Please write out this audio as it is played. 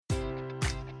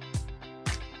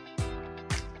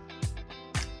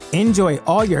Enjoy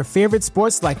all your favorite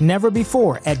sports like never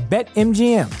before at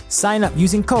BetMGM. Sign up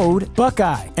using code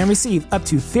Buckeye and receive up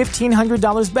to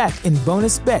 $1,500 back in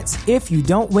bonus bets if you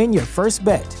don't win your first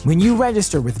bet. When you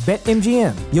register with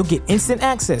BetMGM, you'll get instant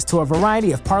access to a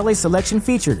variety of parlay selection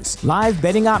features, live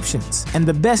betting options, and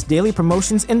the best daily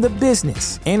promotions in the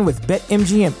business. And with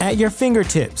BetMGM at your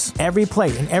fingertips, every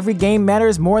play and every game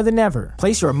matters more than ever.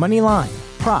 Place your money line,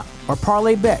 prop, or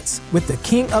parlay bets with the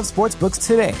king of sportsbooks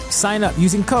today. Sign up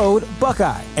using code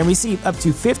Buckeye and receive up to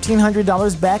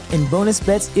 $1,500 back in bonus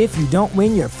bets if you don't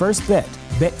win your first bet.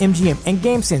 BetMGM and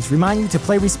GameSense remind you to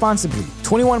play responsibly.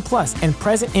 21 plus and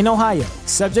present in Ohio,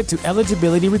 subject to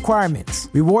eligibility requirements.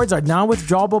 Rewards are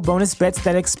non-withdrawable bonus bets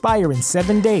that expire in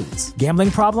 7 days. Gambling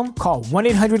problem? Call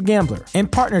 1-800-GAMBLER. In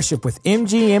partnership with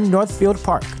MGM Northfield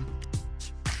Park.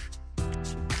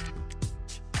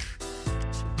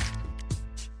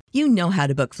 You know how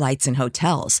to book flights and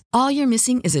hotels. All you're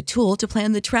missing is a tool to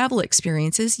plan the travel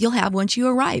experiences you'll have once you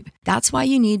arrive. That's why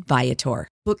you need Viator.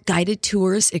 Book guided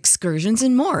tours, excursions,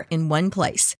 and more in one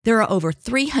place. There are over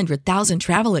 300,000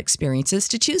 travel experiences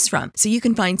to choose from, so you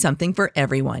can find something for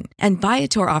everyone. And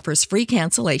Viator offers free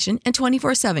cancellation and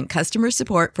 24/7 customer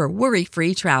support for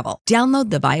worry-free travel.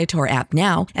 Download the Viator app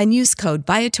now and use code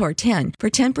Viator10 for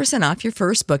 10% off your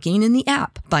first booking in the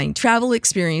app. Find travel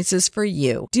experiences for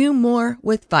you. Do more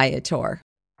with Viator.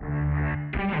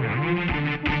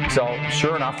 So,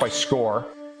 sure enough, I score.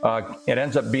 It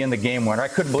ends up being the game winner. I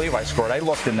couldn't believe I scored. I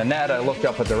looked in the net. I looked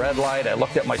up at the red light. I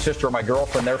looked at my sister and my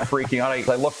girlfriend. They're freaking out.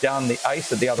 I looked down the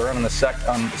ice at the other end on the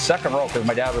second row because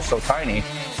my dad was so tiny.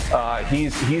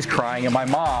 He's crying, and my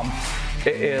mom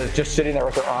is just sitting there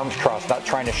with her arms crossed, not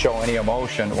trying to show any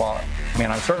emotion. Well,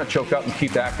 man, I'm starting to choke up, and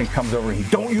Keith Acton comes over.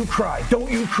 Don't you cry.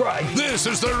 Don't you cry. This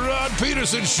is the Rod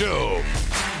Peterson Show.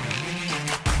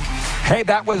 Hey,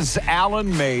 that was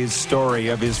Alan May's story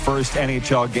of his first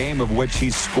NHL game, of which he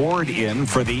scored in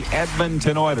for the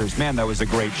Edmonton Oilers. Man, that was a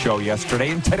great show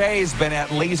yesterday, and today's been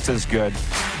at least as good,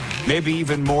 maybe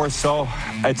even more so.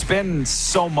 It's been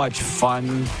so much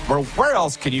fun. Where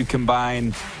else can you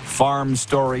combine farm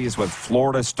stories with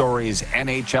Florida stories,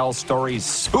 NHL stories,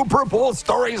 Super Bowl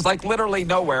stories? Like literally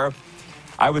nowhere.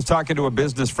 I was talking to a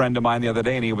business friend of mine the other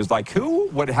day, and he was like, who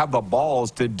would have the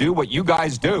balls to do what you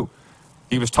guys do?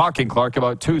 He was talking, Clark,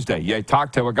 about Tuesday. You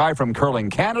talked to a guy from Curling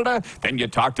Canada, then you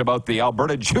talked about the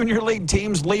Alberta Junior League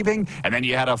teams leaving, and then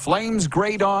you had a Flames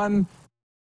grade on.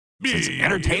 It's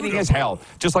entertaining as hell,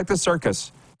 just like the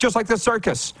circus. Just like the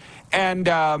circus. And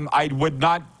I would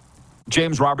not...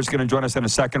 James Roberts is going to join us in a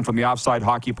second from the Offside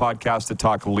Hockey Podcast to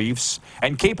talk Leafs.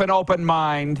 And keep an open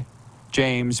mind,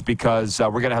 James, because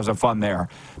we're going to have some fun there.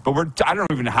 But I don't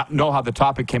even know how the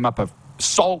topic came up of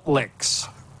salt licks.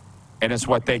 And it's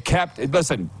what they kept.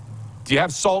 Listen, do you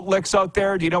have salt licks out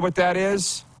there? Do you know what that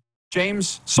is,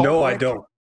 James? No, I don't.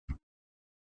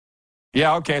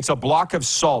 Yeah, okay. It's a block of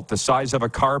salt the size of a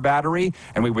car battery,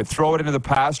 and we would throw it into the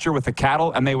pasture with the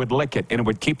cattle, and they would lick it, and it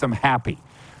would keep them happy.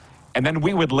 And then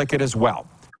we would lick it as well.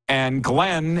 And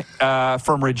Glenn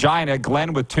from Regina,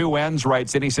 Glenn with 2 N's,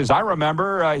 writes in. He says, I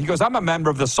remember, he goes, I'm a member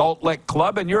of the Salt Lick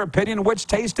Club. In your opinion, which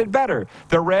tasted better,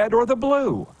 the red or the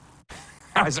blue?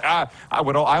 I said,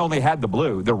 I only had the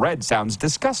blue. The red sounds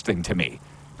disgusting to me.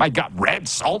 My God, red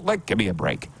Salt Lick? Give me a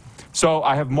break. So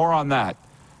I have more on that.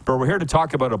 But we're here to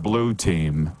talk about a blue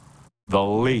team, the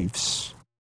Leafs.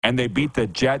 And they beat the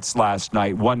Jets last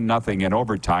night, 1-0 in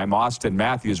overtime. Austin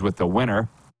Matthews with the winner.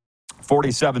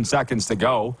 47 seconds to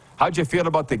go. How'd you feel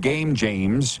about the game,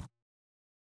 James?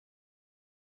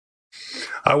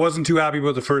 I wasn't too happy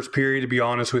about the first period, to be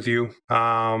honest with you.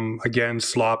 Again,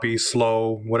 sloppy,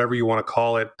 slow, whatever you want to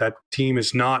call it. That team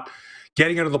is not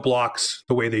getting out of the blocks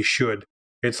the way they should.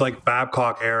 It's like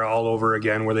Babcock era all over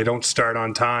again, where they don't start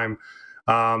on time.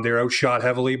 They're outshot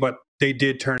heavily, but they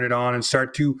did turn it on and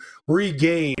start to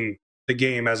regain the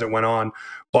game as it went on.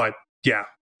 But yeah,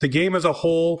 the game as a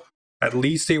whole, at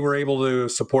least they were able to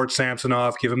support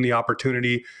Samsonov, give him the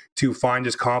opportunity to find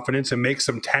his confidence and make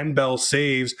some 10-bell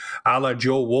saves a la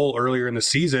Joe Wool earlier in the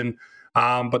season.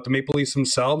 But the Maple Leafs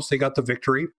themselves, they got the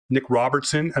victory. Nick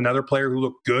Robertson, another player who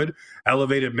looked good,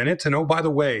 elevated minutes. And oh, by the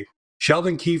way,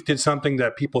 Sheldon Keefe did something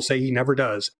that people say he never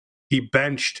does. He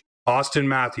benched Austin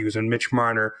Matthews and Mitch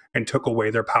Marner and took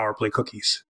away their power play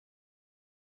cookies.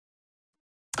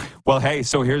 Well, hey,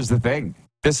 so here's the thing.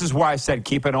 This is why I said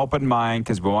keep an open mind,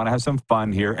 because we want to have some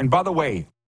fun here. And by the way,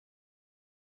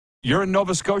 you're in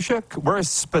Nova Scotia? Where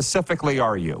specifically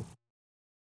are you?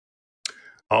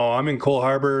 Oh, I'm in Cole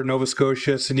Harbour, Nova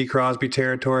Scotia, Sidney Crosby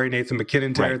territory, Nathan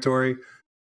McKinnon territory.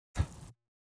 Right.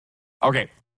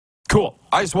 Okay, cool.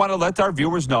 I just want to let our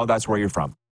viewers know that's where you're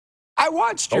from. I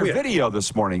watched your video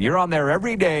this morning. You're on there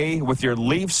every day with your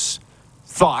Leafs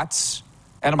thoughts.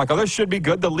 And I'm like, oh, this should be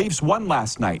good. The Leafs won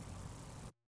last night.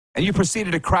 And you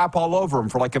proceeded to crap all over them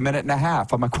for like a minute and a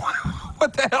half. I'm like,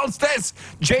 what the hell's this?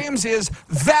 James is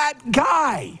that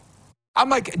guy. I'm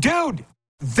like, dude,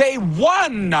 they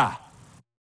won.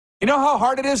 You know how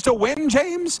hard it is to win,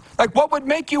 James? Like, what would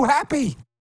make you happy?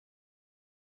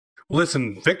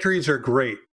 Listen, victories are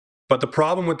great, but the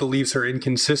problem with the Leafs are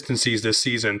inconsistencies this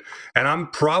season, and I'm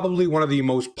probably one of the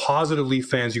most positive Leaf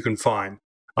fans you can find.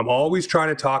 I'm always trying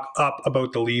to talk up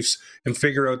about the Leafs and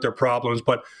figure out their problems,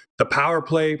 but the power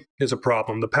play is a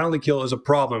problem. The penalty kill is a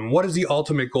problem. What is the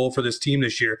ultimate goal for this team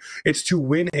this year? It's to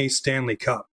win a Stanley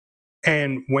Cup.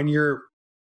 And when you're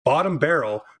bottom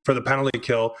barrel for the penalty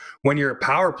kill, when your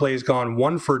power play has gone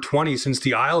 1 for 20 since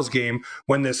the Isles game,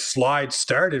 when this slide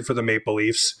started for the Maple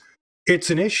Leafs,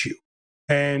 it's an issue.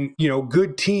 And, you know,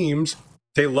 good teams,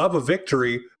 they love a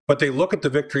victory, but they look at the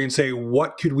victory and say,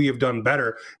 what could we have done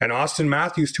better? And Austin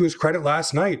Matthews, to his credit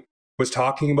last night, was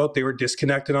talking about they were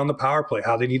disconnected on the power play,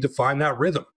 how they need to find that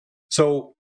rhythm.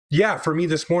 So, yeah, for me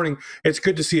this morning, it's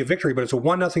good to see a victory, but it's a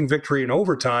 1-0 victory in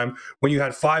overtime when you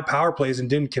had 5 power plays and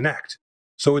didn't connect.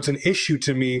 So it's an issue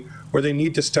to me where they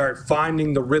need to start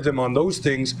finding the rhythm on those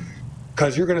things,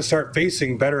 because you're going to start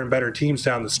facing better and better teams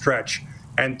down the stretch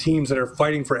and teams that are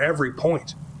fighting for every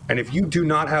point. And if you do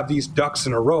not have these ducks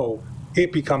in a row,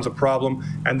 it becomes a problem,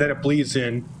 and then it bleeds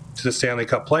in to the Stanley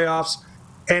Cup playoffs.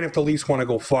 And if the Leafs want to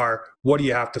go far, what do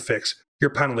you have to fix? Your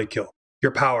penalty kill,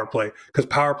 your power play, because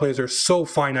power plays are so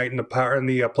finite in the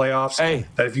playoffs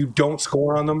that if you don't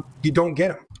score on them, you don't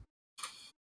get them.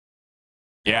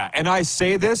 Yeah, and I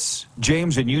say this,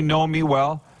 James, and you know me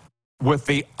well, with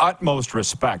the utmost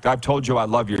respect. I've told you I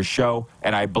love your show,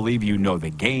 and I believe you know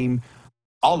the game,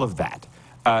 all of that.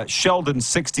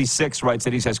 Sheldon66 writes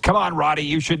that he says, come on, Roddy,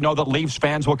 you should know that Leafs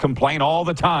fans will complain all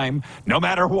the time, no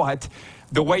matter what.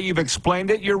 The way you've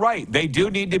explained it, you're right. They do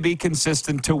need to be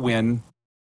consistent to win,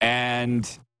 and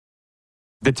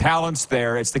the talent's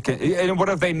there. And what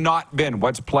have they not been?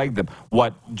 What's plagued them?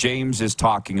 What James is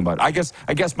talking about. I guess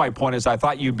my point is I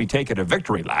thought you'd be taking a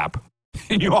victory lap.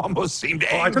 You almost seemed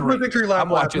angry. I took my victory lap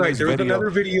last night. There was another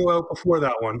video out before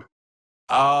that one.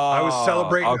 I was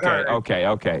celebrating.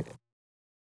 Okay.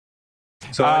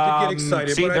 So I did get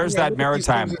excited. See, there's that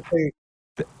maritime.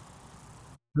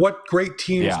 What great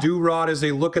teams do, Rod, is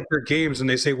they look at their games and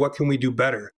they say, what can we do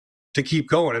better to keep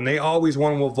going? And they always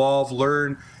want to evolve,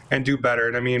 learn, and do better.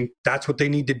 And I mean, that's what they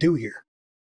need to do here.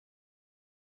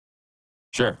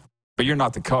 Sure. But you're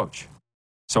not the coach.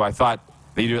 So I thought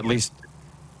that you'd at least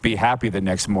be happy the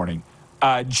next morning.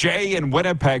 Jay in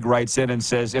Winnipeg writes in and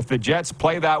says, if the Jets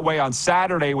play that way on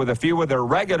Saturday with a few of their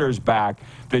regulars back,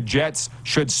 the Jets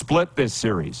should split this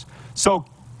series. So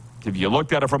if you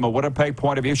looked at it from a Winnipeg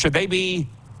point of view, should they be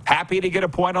happy to get a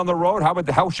point on the road?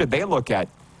 How should they look at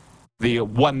the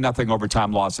 1-0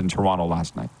 overtime loss in Toronto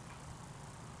last night?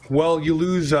 Well, you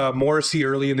lose Morrissey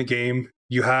early in the game.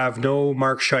 You have no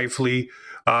Mark Scheifele.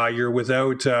 You're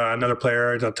without another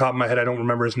player. At the top of my head, I don't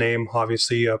remember his name.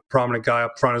 Obviously, a prominent guy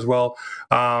up front as well.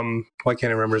 Why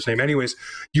can't I remember his name? Anyways,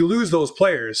 you lose those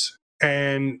players,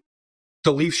 and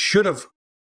the Leafs should have,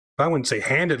 I wouldn't say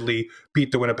handedly,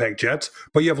 beat the Winnipeg Jets,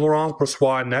 but you have Laurent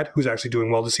Brossoit in net, who's actually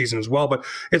doing well this season as well. But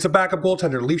it's a backup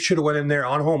goaltender. The Leafs should have went in there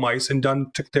on home ice and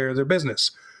took care of their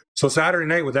business. So Saturday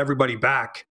night, with everybody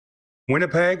back,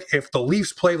 Winnipeg, if the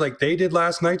Leafs play like they did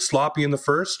last night, sloppy in the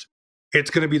first, it's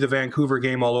going to be the Vancouver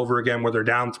game all over again where they're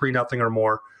down 3-0 or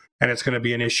more, and it's going to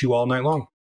be an issue all night long.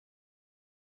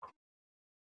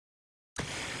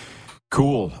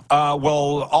 Cool.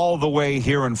 Well, all the way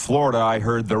here in Florida, I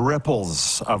heard the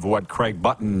ripples of what Craig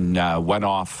Button went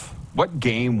off. What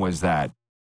game was that?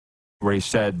 Where he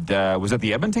said, was it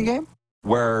the Edmonton game?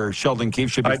 Where Sheldon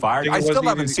Keefe should be fired? I still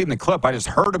haven't seen the clip. I just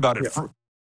heard about it.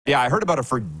 I heard about it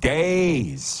for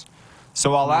days.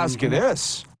 So I'll ask you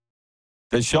this.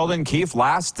 Does Sheldon Keefe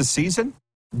last the season,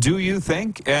 do you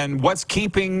think? And what's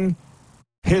keeping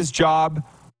his job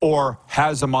or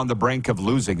has him on the brink of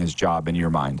losing his job in your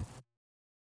mind?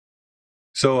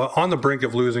 So on the brink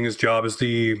of losing his job is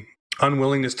the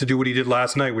unwillingness to do what he did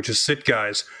last night, which is sit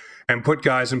guys and put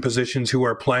guys in positions who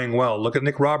are playing well. Look at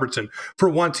Nick Robertson. For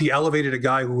once, he elevated a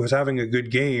guy who was having a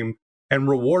good game and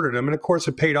rewarded him. And of course,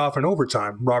 it paid off in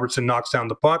overtime. Robertson knocks down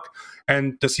the puck,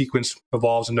 and the sequence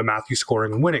evolves into Matthews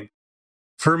scoring and winning.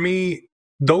 For me,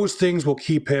 those things will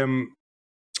keep him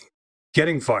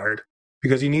getting fired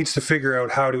because he needs to figure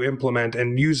out how to implement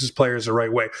and use his players the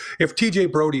right way. If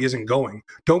TJ Brody isn't going,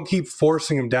 don't keep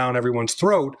forcing him down everyone's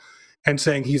throat and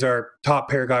saying he's our top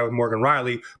pair guy with Morgan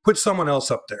Riley. Put someone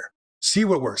else up there. See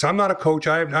what works. I'm not a coach.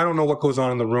 I don't know what goes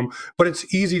on in the room, but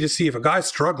it's easy to see if a guy's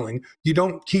struggling, you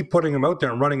don't keep putting him out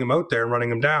there and running him out there and running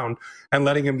him down and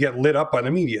letting him get lit up by the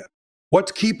media.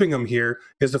 What's keeping him here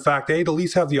is the fact that, A, at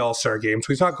least have the All-Star game, so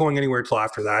he's not going anywhere till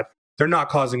after that. They're not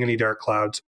causing any dark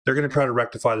clouds. They're going to try to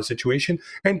rectify the situation.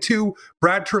 And 2,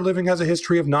 Brad Treliving has a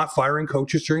history of not firing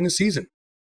coaches during the season.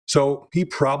 So he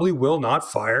probably will not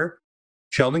fire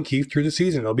Sheldon Keefe through the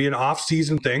season. It'll be an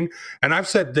off-season thing. And I've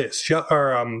said this,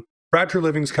 Brad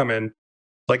Treliving's come in,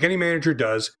 like any manager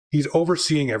does, he's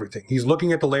overseeing everything. He's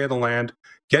looking at the lay of the land,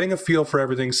 getting a feel for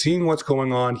everything, seeing what's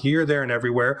going on here, there, and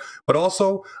everywhere, but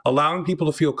also allowing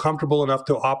people to feel comfortable enough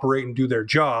to operate and do their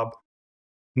job,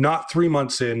 not 3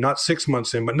 months in, not 6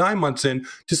 months in, but 9 months in,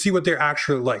 to see what they're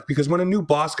actually like. Because when a new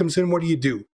boss comes in, what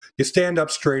do? You stand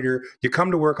up straighter, you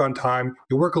come to work on time,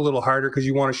 you work a little harder because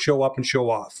you want to show up and show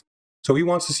off. So he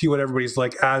wants to see what everybody's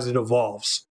like as it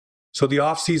evolves. So the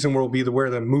offseason will be where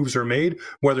the moves are made,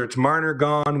 whether it's Marner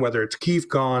gone, whether it's Keefe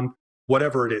gone,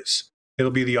 whatever it is.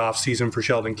 It'll be the offseason for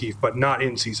Sheldon Keefe, but not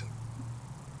in season.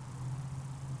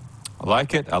 I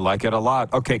like it. I like it a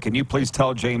lot. Okay, can you please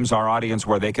tell James, our audience,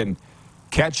 where they can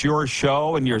catch your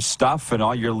show and your stuff and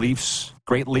all your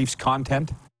great Leafs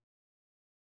content?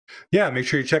 Yeah, make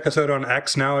sure you check us out on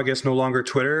X now, I guess no longer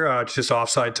Twitter. It's just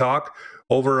Offside Talk.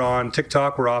 Over on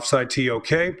TikTok, we're Offside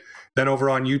TOK. Then over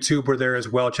on YouTube, we're there as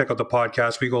well. Check out the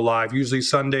podcast. We go live usually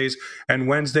Sundays and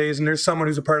Wednesdays. And there's someone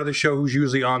who's a part of the show who's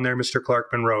usually on there, Mr. Clark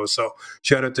Monroe. So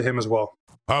shout out to him as well.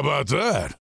 How about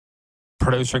that?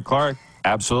 Producer Clark.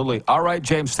 Absolutely. All right,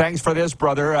 James, thanks for this,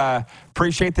 brother.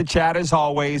 Appreciate the chat as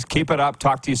always. Keep it up.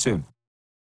 Talk to you soon.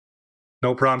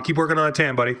 No problem. Keep working on a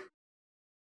tan, buddy.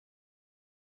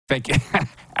 Thank you.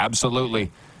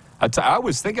 Absolutely. I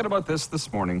was thinking about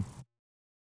this morning.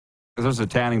 There's a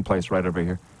tanning place right over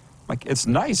here. Like, it's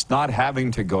nice not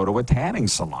having to go to a tanning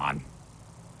salon.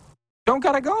 Don't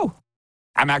gotta go.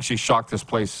 I'm actually shocked this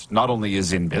place not only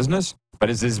is in business, but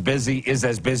is as busy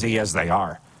as they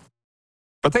are.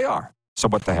 But they are. So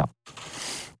what the hell?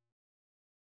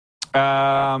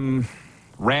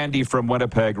 Randy from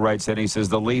Winnipeg writes in, he says,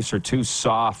 the Leafs are too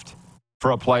soft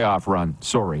for a playoff run.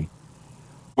 Sorry.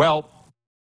 Well,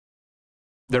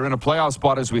 they're in a playoff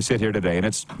spot as we sit here today, and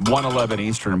it's 1:11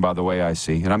 Eastern, by the way, I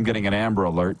see. And I'm getting an Amber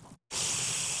Alert.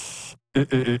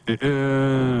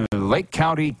 Lake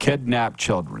County kidnapped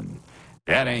children.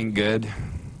 That ain't good.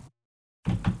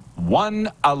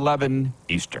 1:11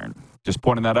 Eastern. Just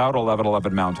pointing that out,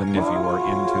 11:11 Mountain, if you are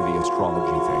into the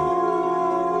astrology thing.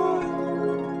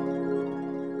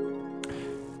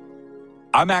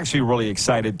 I'm actually really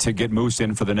excited to get Moose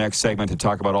in for the next segment to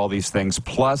talk about all these things,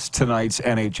 plus tonight's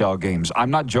NHL games.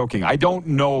 I'm not joking. I don't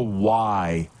know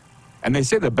why. And they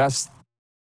say the best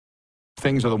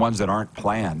things are the ones that aren't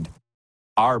planned.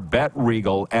 Our Bet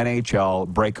Regal NHL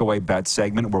breakaway bet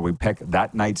segment where we pick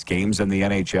that night's games in the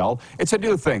NHL. It's a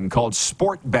new thing called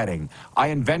sport betting. I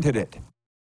invented it.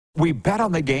 We bet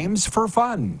on the games for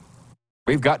fun.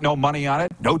 We've got no money on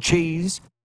it, no cheese,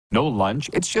 no lunch.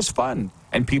 It's just fun.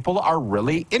 And people are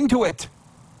really into it.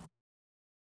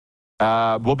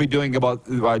 We'll be do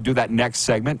that next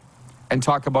segment and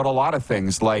talk about a lot of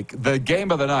things like the game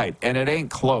of the night, and it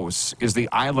ain't close, is the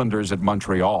Islanders at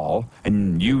Montreal.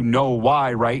 And you know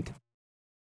why, right?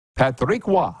 Patrick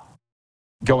Roy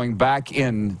going back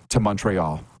into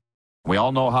Montreal. We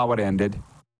all know how it ended.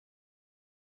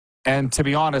 And to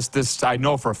be honest, I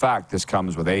know for a fact this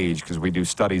comes with age because we do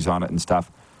studies on it and stuff.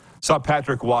 Saw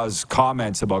Patrick Roy's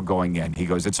comments about going in. He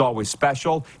goes, it's always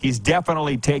special. He's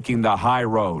definitely taking the high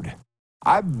road.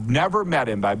 I've never met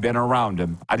him, but I've been around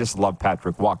him. I just love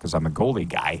Patrick Roy because I'm a goalie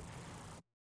guy.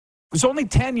 It was only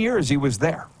 10 years he was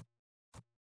there.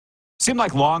 Seemed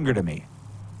like longer to me.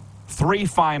 3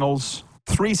 finals,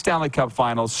 3 Stanley Cup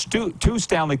finals, 2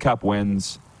 Stanley Cup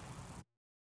wins.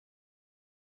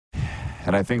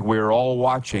 And I think we were all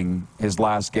watching his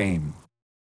last game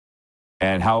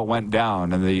and how it went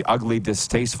down and the ugly,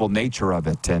 distasteful nature of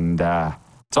it. And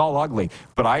it's all ugly.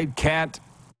 But I can't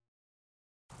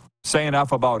say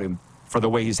enough about him for the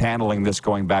way he's handling this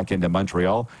going back into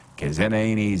Montreal, because it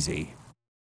ain't easy.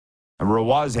 And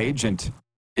Roy's agent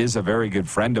is a very good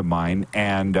friend of mine,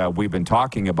 and we've been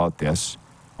talking about this.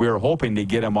 We were hoping to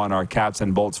get him on our Cats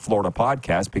and Bolts Florida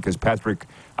podcast because Patrick,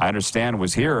 I understand,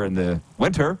 was here in the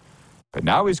winter, but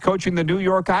now he's coaching the New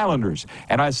York Islanders.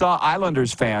 And I saw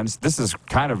Islanders fans, this is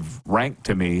kind of rank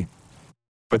to me,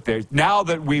 but now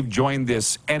that we've joined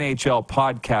this NHL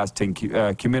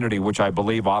podcasting community, which I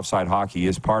believe Offside Hockey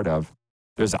is part of,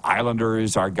 there's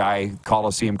Islanders, our guy,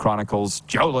 Coliseum Chronicles,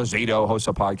 Joe Lazito hosts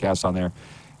a podcast on there.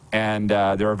 And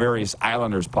there are various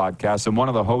Islanders podcasts, and one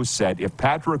of the hosts said if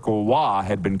Patrick Roy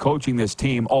had been coaching this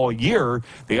team all year,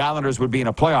 the Islanders would be in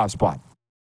a playoff spot.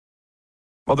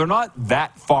 Well, they're not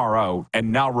that far out,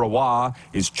 and now Roy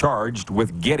is charged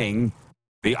with getting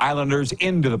the Islanders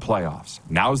into the playoffs.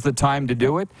 Now's the time to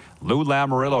do it. Lou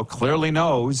Lamoriello clearly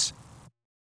knows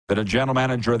that a general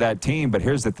manager of that team, but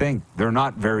here's the thing, they're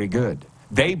not very good.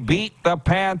 They beat the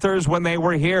Panthers when they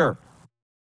were here.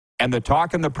 And the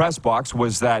talk in the press box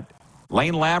was that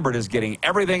Lane Lambert is getting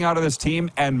everything out of this team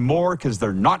and more because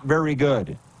they're not very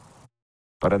good.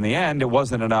 But in the end, it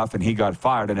wasn't enough, and he got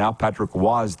fired, and now Patrick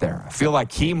was there. I feel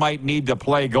like he might need to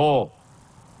play goal.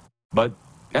 And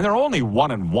they're only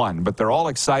 1-1, but they're all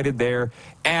excited there.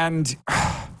 And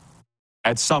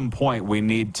at some point, we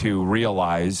need to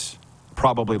realize,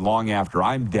 probably long after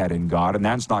I'm dead and gone, and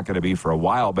that's not going to be for a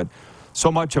while, but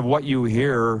so much of what you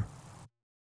hear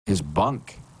is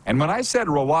bunk. And when I said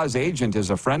Roy's agent is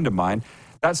a friend of mine,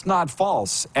 that's not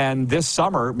false. And this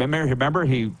summer, remember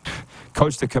he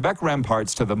coached the Quebec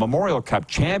Remparts to the Memorial Cup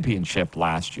championship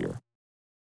last year.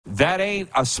 That ain't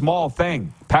a small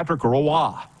thing. Patrick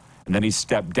Roy. And then he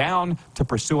stepped down to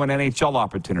pursue an NHL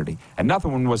opportunity. And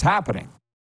nothing was happening.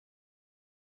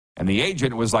 And the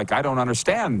agent was like, I don't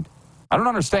understand.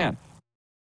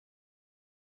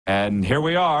 And here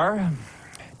we are.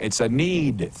 It's a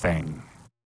need thing.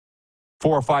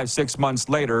 4, 5, 6 months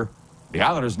later, the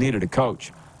Islanders needed a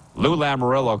coach. Lou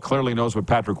Lamoriello clearly knows what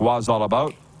Patrick was all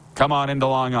about. Come on into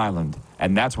Long Island.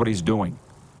 And that's what he's doing.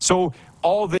 So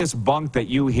all this bunk that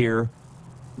you hear,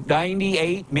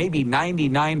 98, maybe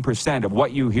 99% of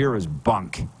what you hear is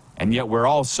bunk. And yet we're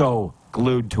all so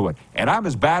glued to it. And I'm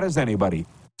as bad as anybody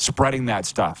spreading that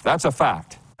stuff. That's a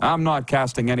fact. I'm not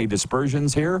casting any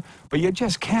dispersions here, but you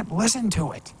just can't listen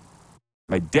to it.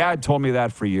 My dad told me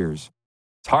that for years.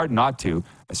 It's hard not to,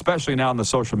 especially now in the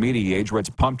social media age where it's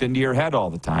pumped into your head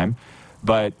all the time.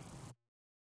 But,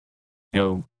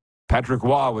 Patrick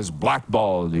Roy was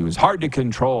blackballed. He was hard to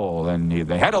control, and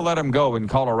they had to let him go in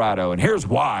Colorado. And here's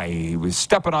why. He was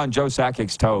stepping on Joe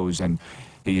Sakic's toes, and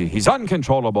he's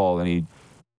uncontrollable, and he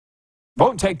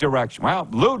won't take direction. Well,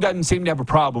 Lou doesn't seem to have a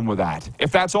problem with that.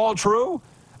 If that's all true,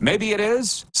 maybe it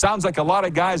is. Sounds like a lot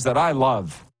of guys that I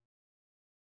love.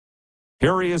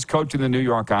 Here he is coaching the New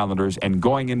York Islanders and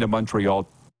going into Montreal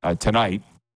tonight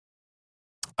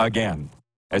again.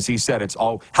 As he said, it's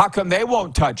all, how come they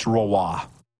won't touch Roy?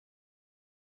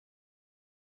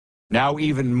 Now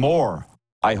even more,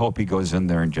 I hope he goes in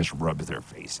there and just rubs their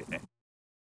face in it.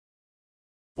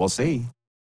 We'll see.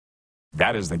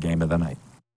 That is the game of the night.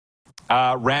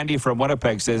 Randy from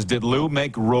Winnipeg says, did Lou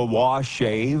make Roy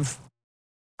shave?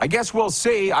 I guess we'll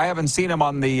see. I haven't seen him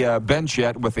on the bench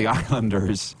yet with the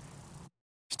Islanders.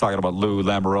 He's talking about Lou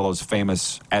Lamoriello's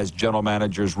famous as general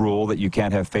manager's rule that you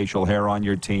can't have facial hair on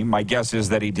your team. My guess is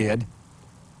that he did.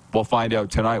 We'll find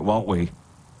out tonight, won't we?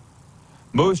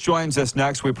 Moose joins us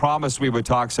next. We promised we would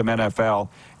talk some NFL,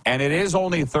 and it is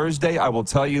only Thursday. I will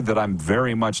tell you that I'm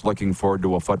very much looking forward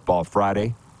to a Football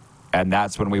Friday, and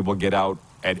that's when we will get out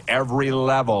at every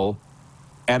level,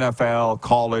 NFL,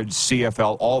 college,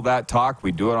 CFL, all that talk.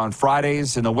 We do it on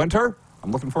Fridays in the winter.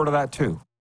 I'm looking forward to that too.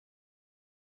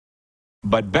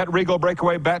 But Bet Regal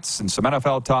breakaway bets and some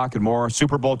NFL talk and more.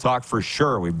 Super Bowl talk for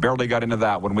sure. We barely got into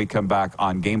that when we come back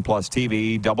on Game Plus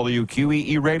TV,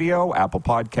 WQEE Radio, Apple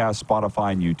Podcasts,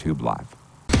 Spotify, and YouTube Live.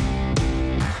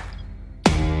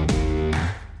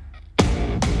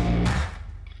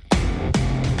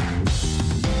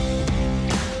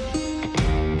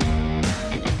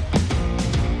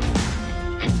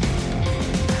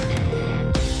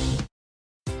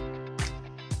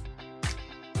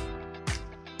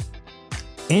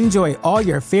 Enjoy all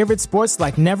your favorite sports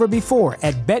like never before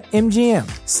at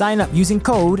BetMGM. Sign up using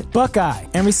code Buckeye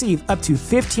and receive up to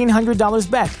 $1,500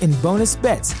 back in bonus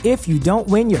bets if you don't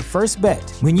win your first bet.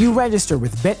 When you register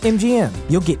with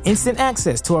BetMGM, you'll get instant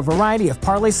access to a variety of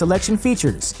parlay selection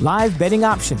features, live betting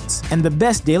options, and the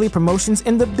best daily promotions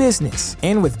in the business.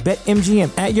 And with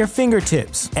BetMGM at your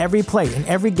fingertips, every play and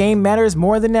every game matters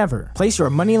more than ever. Place your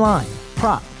money line,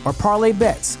 prop, or parlay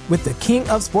bets with the king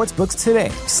of sportsbooks today.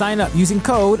 Sign up using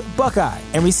code Buckeye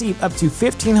and receive up to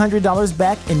 $1,500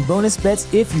 back in bonus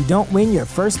bets if you don't win your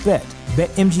first bet.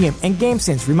 BetMGM and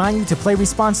GameSense remind you to play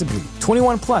responsibly.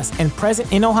 21 plus and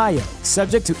present in Ohio,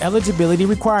 subject to eligibility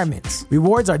requirements.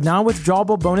 Rewards are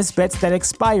non-withdrawable bonus bets that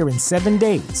expire in 7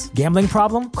 days. Gambling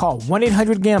problem? Call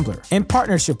 1-800-GAMBLER. In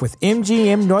partnership with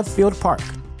MGM Northfield Park.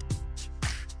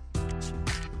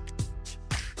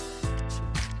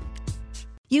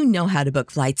 You know how to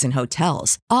book flights and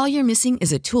hotels. All you're missing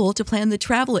is a tool to plan the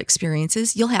travel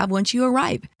experiences you'll have once you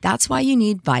arrive. That's why you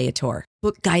need Viator.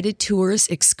 Book guided tours,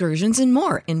 excursions, and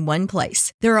more in one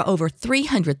place. There are over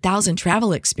 300,000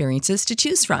 travel experiences to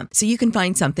choose from, so you can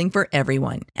find something for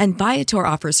everyone. And Viator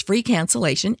offers free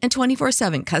cancellation and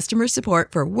 24/7 customer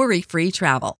support for worry-free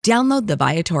travel. Download the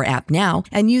Viator app now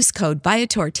and use code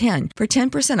Viator10 for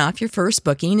 10% off your first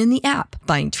booking in the app.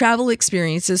 Find travel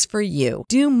experiences for you.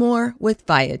 Do more with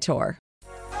Viator.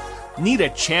 Need a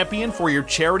champion for your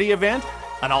charity event?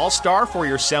 An all-star for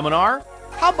your seminar?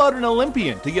 How about an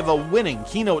Olympian to give a winning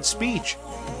keynote speech?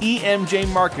 EMJ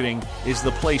Marketing is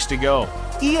the place to go.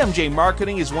 EMJ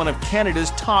Marketing is one of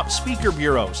Canada's top speaker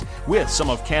bureaus, with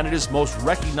some of Canada's most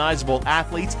recognizable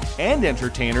athletes and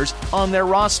entertainers on their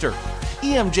roster.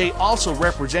 EMJ also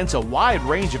represents a wide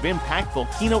range of impactful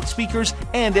keynote speakers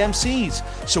and MCs.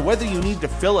 So whether you need to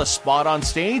fill a spot on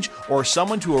stage or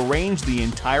someone to arrange the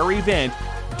entire event,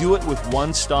 do it with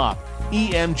one stop,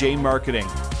 EMJ Marketing.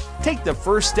 Take the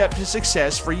first step to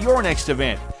success for your next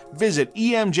event. Visit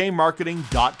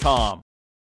emjmarketing.com.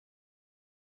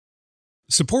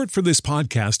 Support for this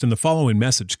podcast and the following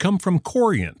message come from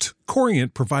Corient.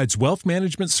 Corient provides wealth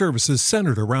management services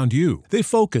centered around you. They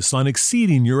focus on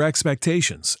exceeding your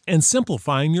expectations and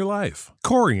simplifying your life.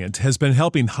 Corient has been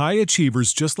helping high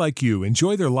achievers just like you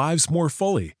enjoy their lives more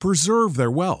fully, preserve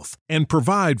their wealth, and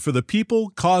provide for the people,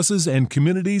 causes, and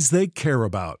communities they care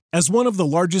about. As one of the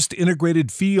largest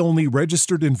integrated fee-only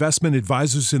registered investment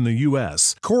advisors in the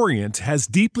U.S., Corient has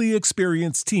deeply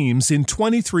experienced teams in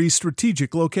 23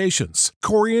 strategic locations.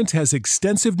 Corient has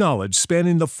extensive knowledge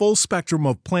spanning the full spectrum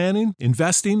of planning,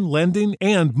 investing, lending,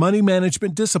 and money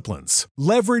management disciplines.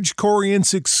 Leverage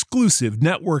Corient's exclusive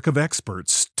network of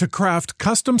experts to craft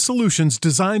custom solutions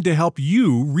designed to help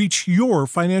you reach your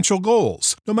financial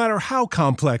goals, no matter how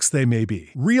complex they may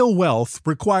be. Real wealth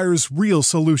requires real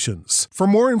solutions. For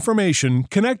more information,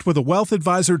 connect with a wealth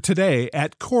advisor today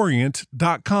at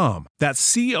Corient.com.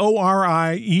 That's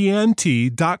Corient.com.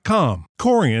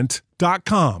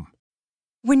 Corient.com.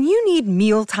 When you need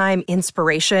mealtime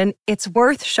inspiration, it's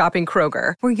worth shopping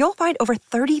Kroger, where you'll find over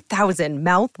 30,000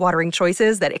 mouth-watering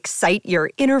choices that excite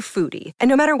your inner foodie. And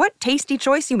no matter what tasty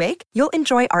choice you make, you'll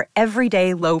enjoy our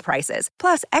everyday low prices,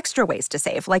 plus extra ways to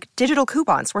save, like digital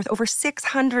coupons worth over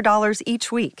 $600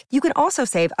 each week. You can also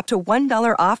save up to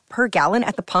 $1 off per gallon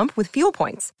at the pump with fuel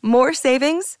points. More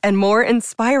savings and more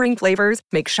inspiring flavors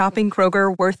make shopping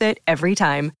Kroger worth it every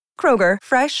time. Kroger,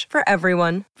 fresh for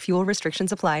everyone. Fuel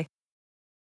restrictions apply.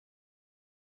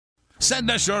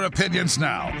 Send us your opinions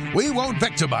now. We won't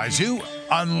victimize you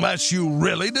unless you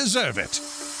really deserve it.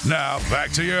 Now,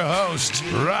 back to your host,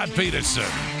 Rod Peterson.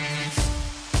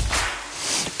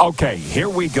 Okay, here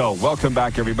we go. Welcome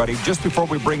back, everybody. Just before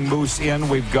we bring Moose in,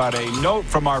 we've got a note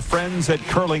from our friends at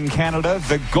Curling Canada.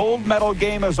 The gold medal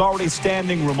game is already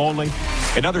standing room only.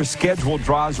 And other scheduled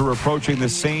draws are approaching the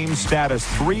same status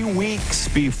 3 weeks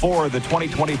before the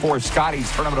 2024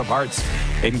 Scotties Tournament of Hearts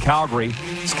in Calgary,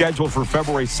 scheduled for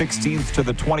February 16th to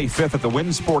the 25th at the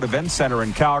Winsport Event Center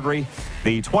in Calgary.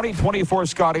 The 2024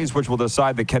 Scotties, which will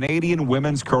decide the Canadian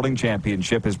Women's Curling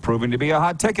Championship, is proving to be a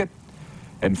hot ticket.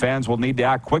 And fans will need to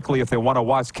act quickly if they want to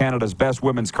watch Canada's best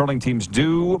women's curling teams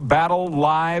do battle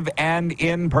live and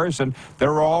in person. There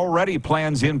are already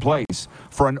plans in place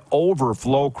for an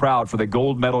overflow crowd for the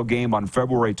gold medal game on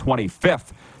February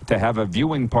 25th to have a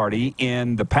viewing party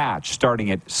in the Patch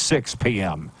starting at 6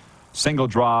 p.m. Single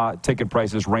draw ticket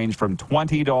prices range from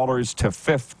 $20 to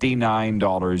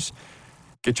 $59.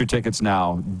 Get your tickets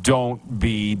now. Don't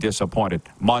be disappointed.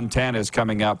 Montana's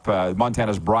coming up.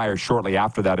 Montana's Briar shortly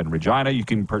after that in Regina. You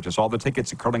can purchase all the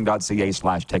tickets at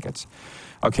curling.ca/tickets.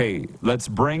 Okay, let's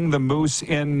bring the Moose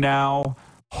in now.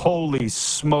 Holy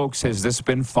smokes, has this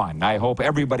been fun. I hope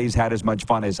everybody's had as much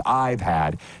fun as I've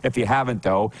had. If you haven't,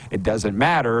 though, it doesn't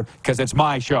matter because it's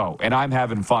my show, and I'm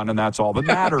having fun, and that's all that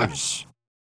matters.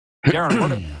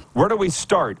 Darren, where do we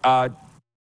start?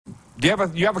 Do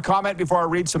you have a comment before I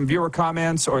read some viewer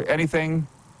comments or anything?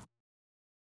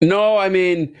 No, I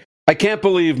mean, I can't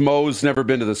believe Mo's never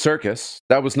been to the circus.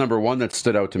 That was number one that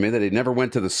stood out to me, that he never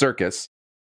went to the circus.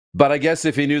 But I guess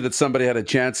if he knew that somebody had a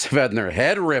chance of having their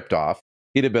head ripped off,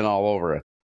 he'd have been all over it.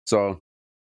 So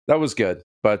that was good.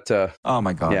 But, oh,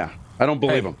 my God. Yeah, I don't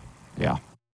believe him. Yeah.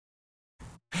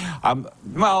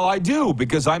 Well, I do,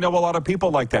 because I know a lot of people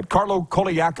like that. Carlo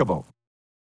Koliakovo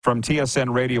from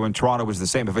TSN Radio in Toronto was the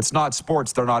same. If it's not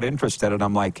sports, they're not interested. And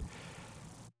I'm like,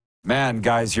 man,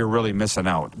 guys, you're really missing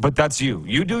out. But that's you.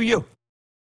 You do you.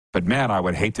 But, man, I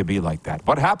would hate to be like that.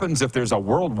 What happens if there's a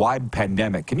worldwide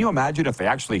pandemic? Can you imagine if they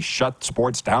actually shut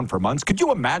sports down for months? Could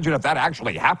you imagine if that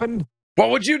actually happened? What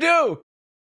would you do?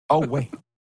 Oh, wait.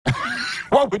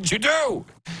 What would you do?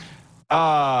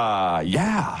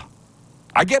 Yeah.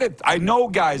 I get it. I know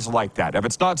guys like that. If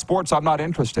it's not sports, I'm not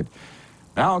interested.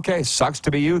 Now, okay, sucks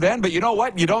to be you then, but you know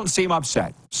what? You don't seem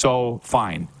upset, so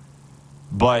fine.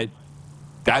 But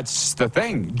that's the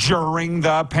thing. During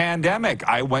the pandemic,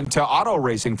 I went to auto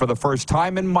racing for the first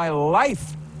time in my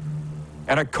life.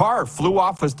 And a tire flew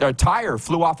off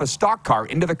a stock car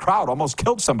into the crowd, almost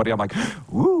killed somebody. I'm like,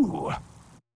 ooh,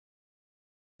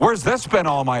 where's this been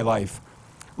all my life?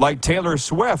 Like Taylor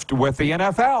Swift with the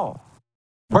NFL.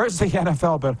 Where's the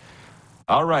NFL been?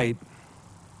 All right.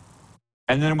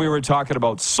 And then we were talking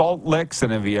about salt licks,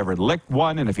 and if you ever licked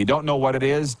one, and if you don't know what it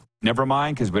is, never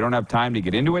mind, because we don't have time to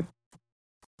get into it.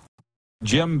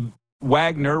 Jim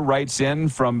Wagner writes in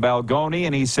from Balgony,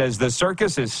 and he says, the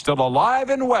circus is still alive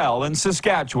and well in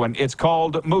Saskatchewan. It's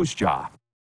called Moose Jaw.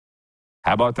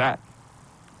 How about that?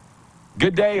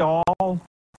 Good day, all.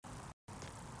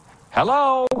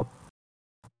 Hello.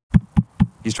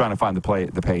 He's trying to find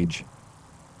the page.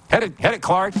 Hit it,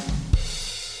 Clark.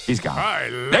 He's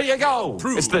gone. There you go.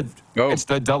 It's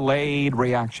the delayed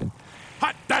reaction.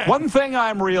 One thing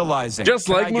I'm realizing. Just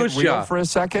like Moose Jaw. Can I get real Jaw. for a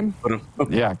second?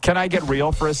 Yeah. Can I get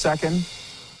real for a second?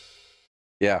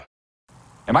 Yeah.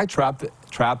 Am I trapped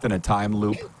in a time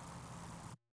loop?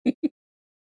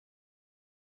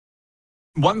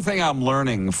 One thing I'm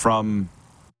learning from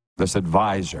this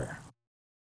advisor,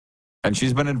 and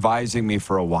she's been advising me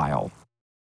for a while,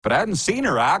 but I hadn't seen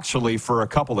her actually for a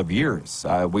couple of years.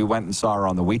 We went and saw her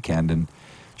on the weekend, and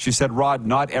she said, Rod,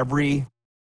 not every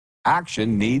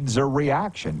action needs a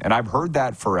reaction. And I've heard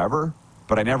that forever,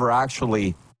 but I never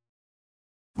actually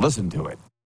listened to it.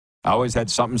 I always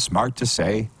had something smart to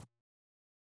say.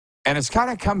 And it's kind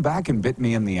of come back and bit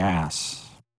me in the ass.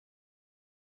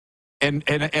 In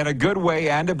a good way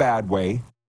and a bad way.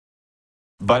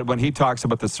 But when he talks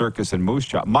about the circus and Moose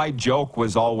Jaw, my joke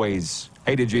was always,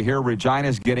 hey, did you hear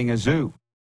Regina's getting a zoo?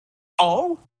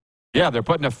 Oh? Yeah, they're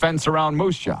putting a fence around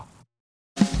Moose Jaw.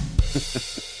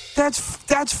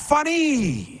 That's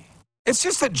funny. It's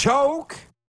just a joke.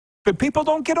 But people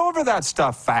don't get over that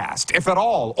stuff fast, if at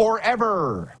all, or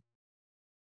ever.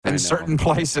 In certain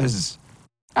places.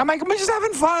 I'm like, we're just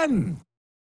having fun.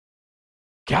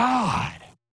 God.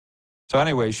 So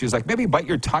anyway, she's like, maybe bite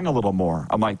your tongue a little more.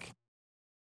 I'm like,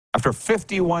 after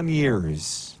 51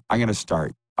 years, I'm going to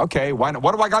start. Okay, why not?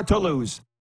 What do I got to lose?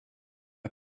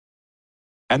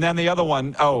 And then the other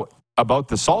one, about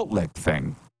the salt lick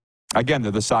thing. Again,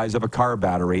 they're the size of a car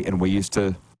battery, and we used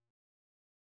to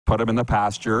put them in the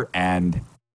pasture, and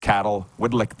cattle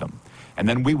would lick them. And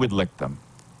then we would lick them,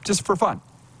 just for fun.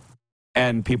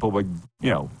 And people would,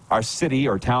 our city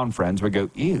or town friends would go,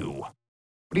 ew,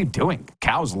 what are you doing?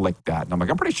 Cows lick that. And I'm like,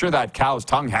 I'm pretty sure that cow's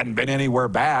tongue hadn't been anywhere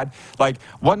bad. Like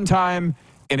one time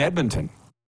in Edmonton,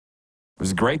 it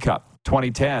was Grey Cup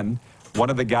 2010. One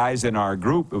of the guys in our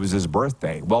group, it was his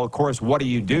birthday. Well, of course, what do?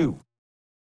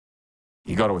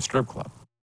 You go to a strip club.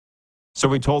 So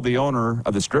we told the owner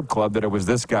of the strip club that it was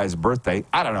this guy's birthday.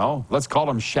 I don't know. Let's call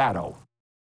him Shadow.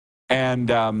 And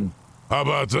how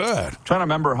about that? I'm trying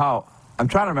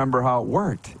to remember how it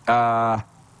worked.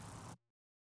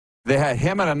 They had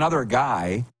him and another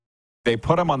guy. They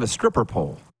put him on the stripper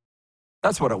pole.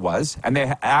 That's what it was. And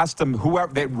they asked him,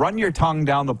 they run your tongue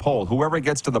down the pole. Whoever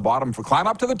gets to the bottom, climb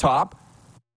up to the top,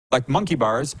 like monkey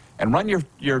bars, and run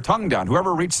your tongue down.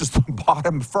 Whoever reaches the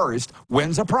bottom first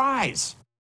wins a prize.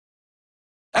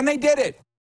 And they did it.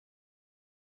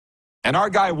 And our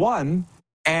guy won,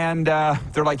 and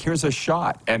they're like, here's a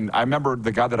shot. And I remember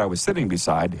the guy that I was sitting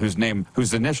beside,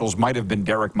 whose initials might have been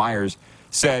Derek Myers,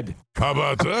 said, how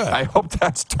about that? I hope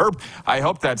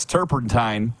that's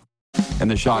turpentine in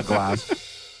the shot glass.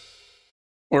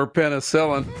 Or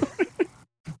penicillin.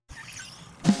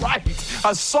 Right.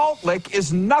 A salt lick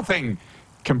is nothing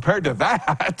compared to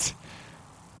that.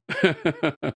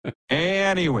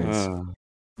 Anyways,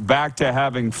 back to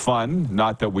having fun.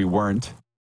 Not that we weren't.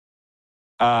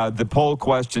 The poll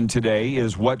question today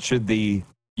is, what should the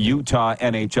Utah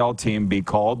NHL team be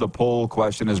called? The poll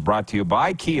question is brought to you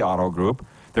by Key Auto Group.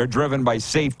 They're driven by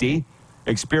safety.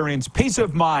 Experience peace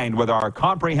of mind with our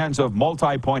comprehensive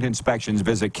multi-point inspections.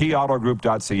 Visit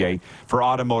keyautogroup.ca for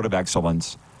automotive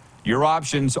excellence. Your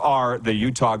options are the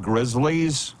Utah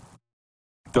Grizzlies,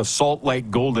 the Salt Lake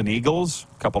Golden Eagles.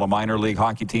 A couple of minor league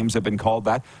hockey teams have been called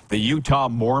that. The Utah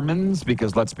Mormons,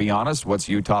 because let's be honest, what's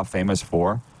Utah famous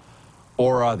for?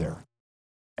 Or other.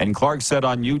 And Clark said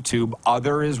on YouTube,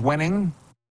 other is winning.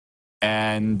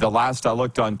 And the last I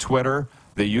looked on Twitter,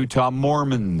 the Utah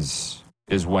Mormons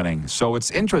is winning. So it's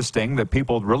interesting that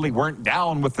people really weren't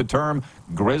down with the term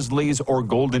Grizzlies or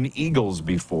Golden Eagles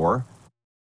before.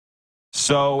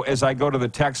 So as I go to the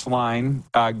text line,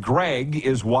 Greg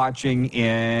is watching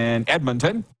in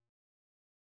Edmonton.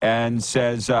 and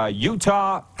says,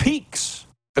 Utah Peaks.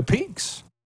 The Peaks.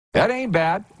 That ain't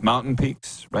bad. Mountain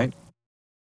Peaks, right?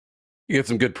 You get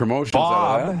some good promotions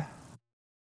Bob, out of that.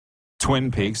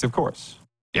 Twin Peaks, of course.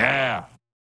 Yeah.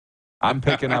 I'm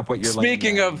picking up what you're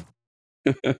Speaking of...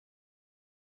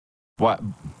 What?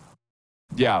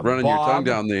 Yeah, running Bob your tongue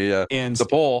down the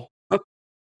pole.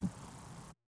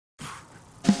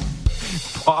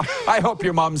 I hope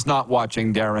your mom's not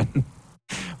watching, Darren.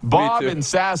 Bob in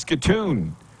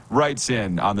Saskatoon writes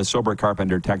in on the Sober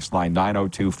Carpenter text line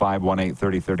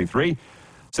 902-518-3033.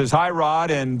 Says, hi,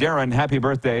 Rod and Darren, happy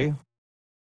birthday.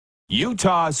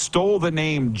 Utah stole the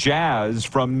name Jazz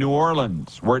from New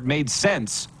Orleans, where it made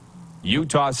sense.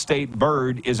 Utah state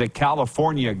bird is a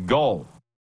California gull.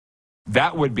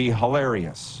 That would be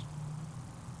hilarious.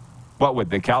 What would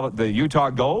the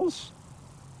Utah Gulls?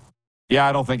 Yeah,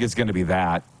 I don't think it's going to be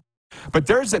that. But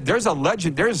there's a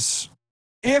legend.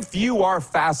 If you are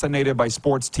fascinated by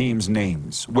sports teams'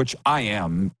 names, which I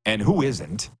am, and who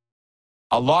isn't,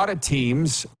 a lot of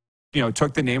teams,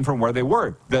 took the name from where they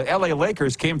were. The LA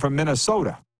Lakers came from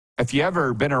Minnesota. If you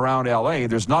ever been around LA,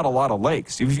 there's not a lot of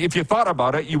lakes. If you thought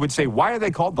about it, you would say, why are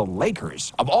they called the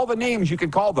Lakers? Of all the names you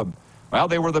could call them, well,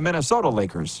 they were the Minnesota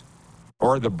Lakers.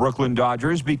 Or the Brooklyn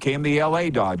Dodgers became the LA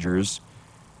Dodgers.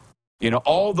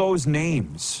 All those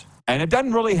names. And it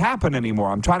doesn't really happen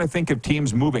anymore. I'm trying to think of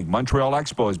teams moving. Montreal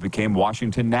Expos became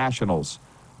Washington Nationals.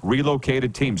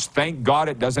 Relocated teams. Thank God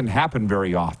it doesn't happen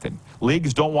very often.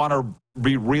 Leagues don't want to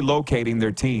be relocating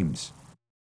their teams.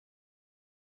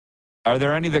 Are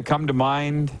there any that come to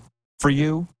mind for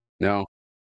you? No.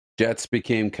 Jets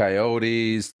became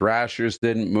Coyotes. Thrashers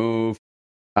didn't move.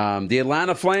 The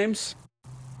Atlanta Flames,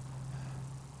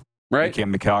 right?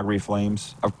 Became the Calgary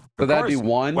Flames. So that'd be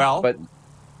one, but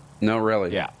no,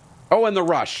 really. Yeah. Oh, and the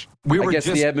Rush. I guess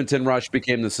the Edmonton Rush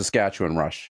became the Saskatchewan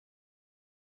Rush.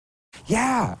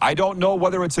 Yeah. I don't know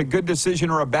whether it's a good decision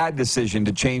or a bad decision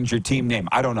to change your team name.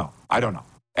 I don't know.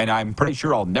 And I'm pretty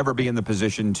sure I'll never be in the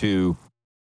position to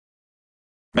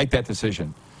make that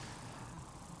decision.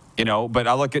 But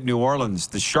I look at New Orleans.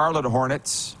 The Charlotte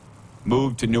Hornets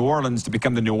moved to New Orleans to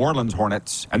become the New Orleans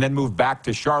Hornets, and then moved back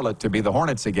to Charlotte to be the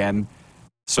Hornets again.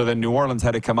 So then New Orleans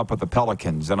had to come up with the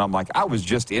Pelicans. And I'm like, I was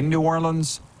just in New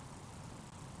Orleans.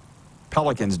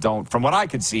 Pelicans don't, from what I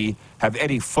could see, have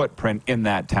any footprint in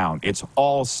that town. It's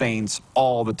all Saints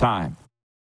all the time.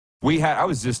 I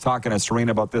was just talking to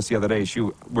Serena about this the other day.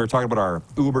 We were talking about our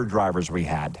Uber drivers we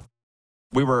had.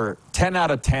 We were 10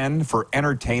 out of 10 for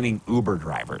entertaining Uber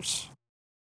drivers.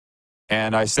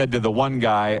 And I said to the one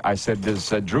guy, does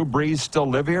Drew Brees still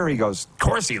live here? He goes, of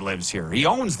course he lives here. He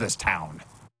owns this town.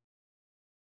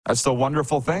 That's the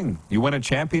wonderful thing. You win a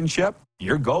championship,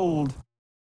 you're gold.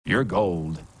 You're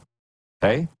gold.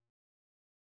 Hey?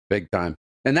 Big time.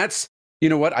 And that's,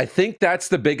 what? I think that's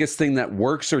the biggest thing that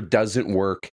works or doesn't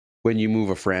work when you move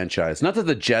a franchise. Not that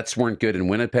the Jets weren't good in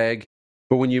Winnipeg,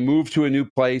 but when you move to a new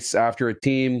place after a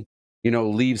team,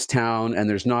 leaves town and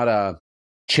there's not a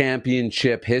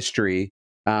championship history,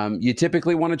 you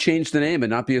typically want to change the name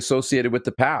and not be associated with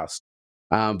the past.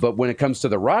 But when it comes to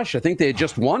the Rush, I think they had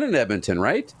just won in Edmonton,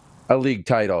 right? A league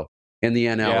title in the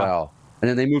NLL. Yeah. And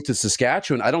then they moved to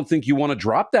Saskatchewan. I don't think you want to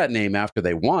drop that name after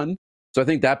they won. So I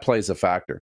think that plays a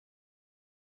factor.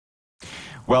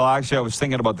 Well, actually, I was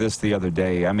thinking about this the other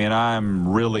day. I mean,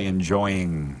 I'm really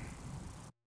enjoying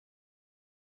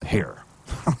here.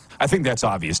 I think that's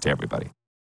obvious to everybody.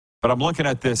 But I'm looking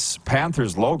at this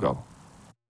Panthers logo.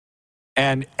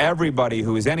 And everybody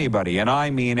who is anybody, and I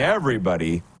mean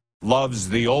everybody, loves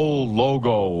the old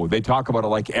logo. They talk about it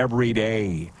like every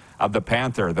day of the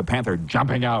Panther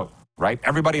jumping out, right?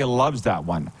 Everybody loves that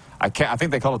one. I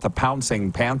think they call it the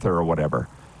Pouncing Panther or whatever.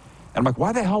 And I'm like,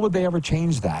 why the hell would they ever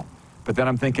change that? But then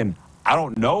I'm thinking, I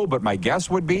don't know, but my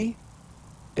guess would be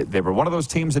they were one of those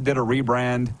teams that did a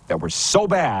rebrand that were so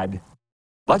bad,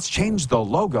 let's change the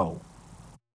logo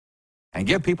and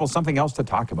give people something else to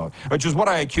talk about, which is what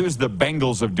I accused the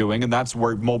Bengals of doing, and that's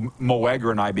where Mo Egger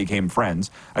and I became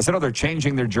friends. I said, they're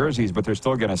changing their jerseys, but they're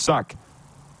still going to suck.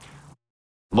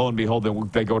 Lo and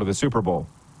behold, they go to the Super Bowl.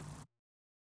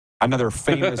 Another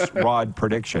famous Rod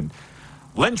prediction.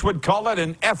 Lynch would call it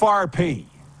an FRP.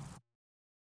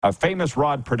 A famous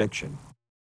Rod prediction.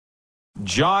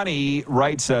 Johnny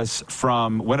writes us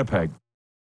from Winnipeg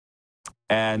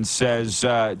and says,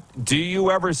 do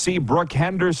you ever see Brooke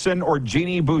Henderson or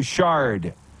Jeannie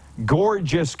Bouchard?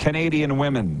 Gorgeous Canadian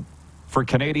women for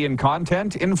Canadian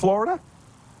content in Florida?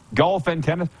 Golf and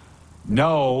tennis?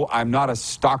 No, I'm not a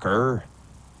stalker.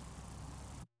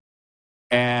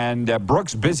 And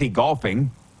Brooke's busy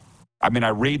golfing. I mean, I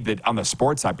read that on the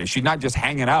sports side, she's not just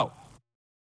hanging out.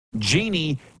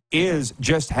 Jeannie is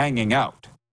just hanging out.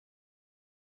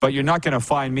 But you're not going to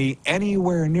find me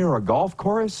anywhere near a golf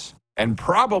course, and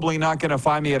probably not going to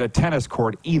find me at a tennis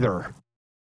court either.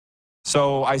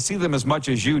 So I see them as much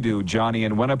as you do, Johnny,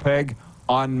 in Winnipeg,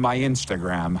 on my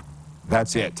Instagram.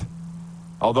 That's it.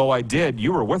 Although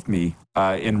you were with me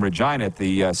in Regina at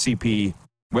the CP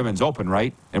Women's Open,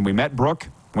 right? And we met Brooke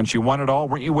when she won it all.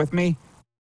 Weren't you with me?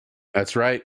 That's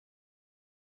right.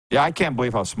 Yeah, I can't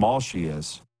believe how small she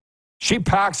is. She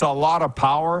packs a lot of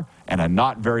power and a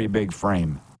not very big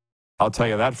frame. I'll tell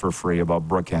you that for free about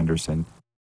Brooke Henderson.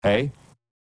 Hey?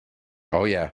 Oh,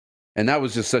 yeah. And that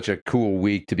was just such a cool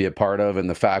week to be a part of. And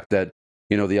the fact that,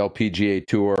 the LPGA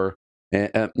Tour,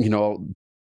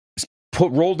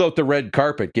 rolled out the red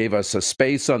carpet, gave us a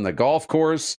space on the golf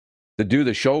course to do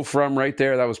the show from right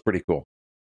there. That was pretty cool.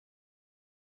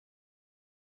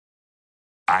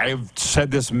 I've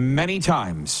said this many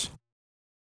times.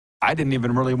 I didn't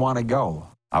even really want to go.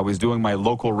 I was doing my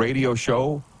local radio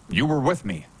show. You were with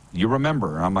me. You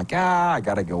remember. I'm like, I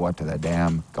got to go up to the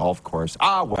damn golf course.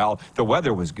 Well, the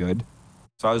weather was good.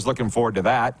 So I was looking forward to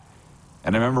that.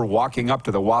 And I remember walking up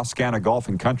to the Wascana Golf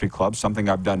and Country Club, something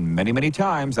I've done many, many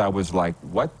times. I was like,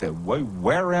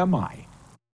 where am I?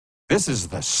 This is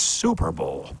the Super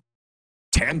Bowl.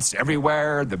 Tents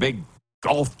everywhere, the big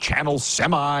Golf Channel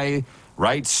semi,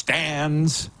 right?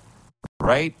 Stands,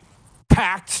 right?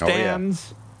 Packed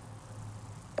stands. Oh,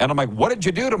 yeah. And I'm like, what did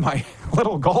you do to my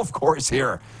little golf course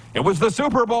here? It was the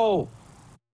Super Bowl.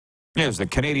 It was the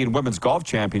Canadian Women's Golf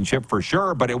Championship for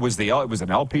sure, but it was an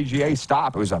LPGA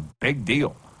stop. It was a big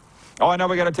deal. Oh, I know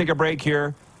we got to take a break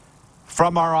here.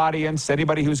 From our audience,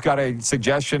 anybody who's got a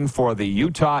suggestion for the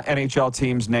Utah NHL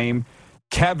team's name,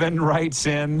 Kevin writes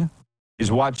in.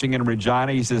 He's watching in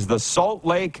Regina. He says, the Salt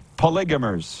Lake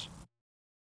Polygamers.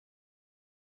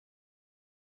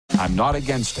 I'm not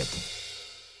against it.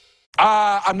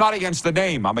 I'm not against the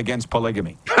name. I'm against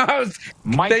polygamy.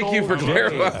 Thank you for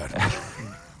clarifying.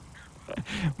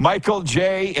 Michael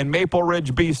J. in Maple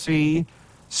Ridge, BC,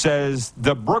 says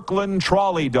the Brooklyn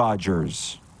Trolley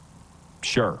Dodgers.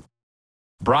 Sure.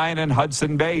 Brian in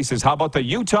Hudson Bay says, how about the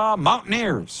Utah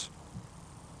Mountaineers?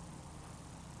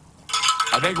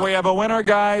 I think we have a winner,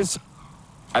 guys.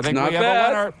 I think we have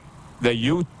a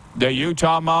winner. The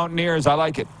Utah Mountaineers. I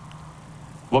like it.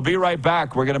 We'll be right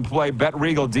back. We're going to play Bet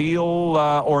Regal Deal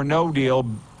or No Deal.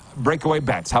 Breakaway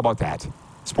bets. How about that?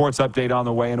 Sports update on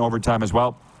the way in overtime as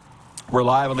well. We're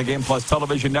live on the Game Plus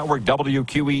Television Network,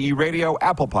 WQEE Radio,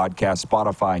 Apple Podcasts,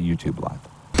 Spotify, and YouTube Live.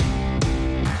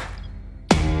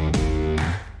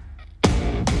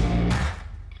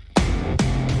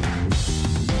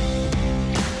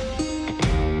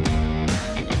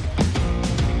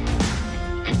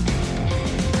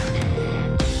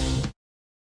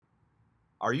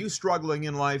 Are you struggling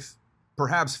in life,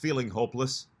 perhaps feeling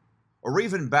hopeless, or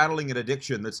even battling an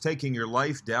addiction that's taking your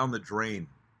life down the drain?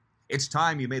 It's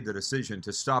time you made the decision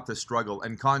to stop the struggle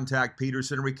and contact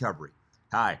Peterson Recovery.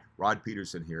 Hi, Rod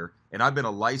Peterson here, and I've been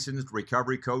a licensed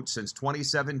recovery coach since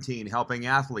 2017, helping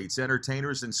athletes,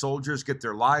 entertainers, and soldiers get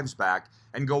their lives back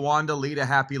and go on to lead a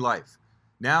happy life.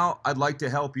 Now, I'd like to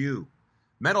help you.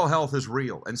 Mental health is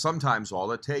real, and sometimes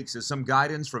all it takes is some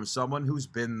guidance from someone who's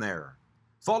been there.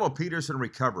 Follow Peterson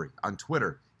Recovery on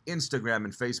Twitter, Instagram,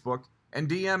 and Facebook, and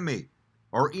DM me,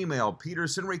 or email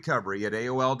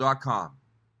petersonrecovery@aol.com.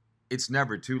 It's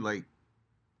never too late.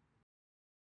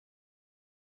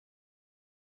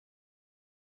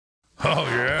 Oh,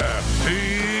 yeah,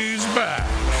 he's back.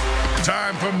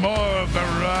 Time for more of the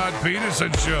Rod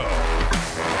Peterson Show.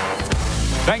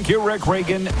 Thank you, Rick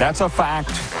Reagan. That's a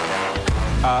fact.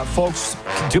 Folks,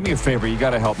 do me a favor. You got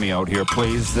to help me out here,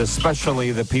 please,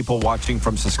 especially the people watching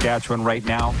from Saskatchewan right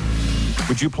now.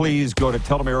 Would you please go to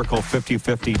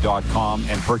telemiracle5050.com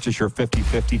and purchase your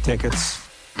 50/50 tickets?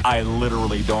 I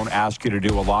literally don't ask you to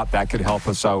do a lot. That could help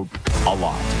us out a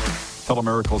lot.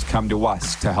 Telemiracles come to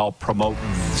us to help promote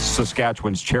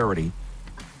Saskatchewan's charity,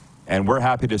 and we're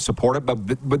happy to support it, but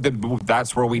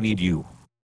that's where we need you.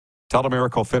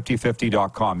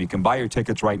 Telemiracle5050.com. You can buy your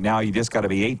tickets right now. You just got to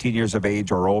be 18 years of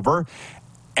age or over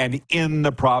and in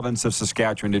the province of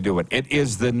Saskatchewan to do it. It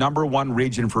is the #1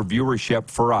 region for viewership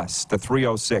for us, the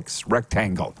 306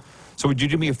 rectangle. So would you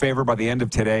do me a favor by the end of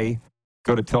today?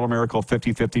 Go to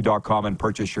telemiracle5050.com and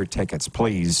purchase your tickets,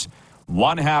 please.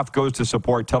 One half goes to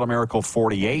support Telemiracle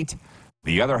 48.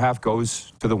 The other half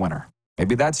goes to the winner.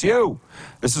 Maybe that's you.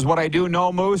 This is what I do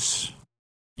know, Moose.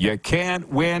 You can't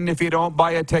win if you don't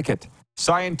buy a ticket.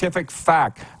 Scientific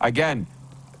fact. Again,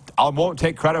 I won't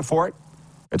take credit for it.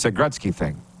 It's a Gretzky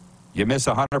thing. You miss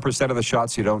 100% of the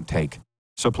shots you don't take.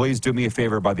 So please do me a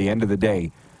favor by the end of the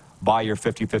day. buy your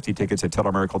 50/50 tickets at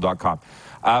TillerMiracle.com.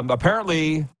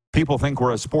 Apparently, people think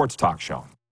we're a sports talk show.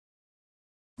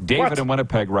 David in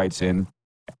Winnipeg writes in,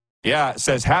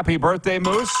 says, happy birthday,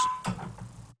 Moose.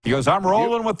 He goes, I'm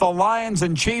rolling with the Lions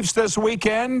and Chiefs this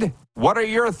weekend. What are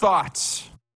your thoughts?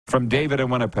 From David in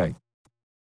Winnipeg.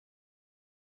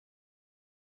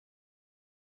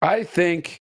 I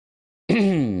think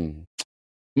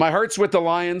my heart's with the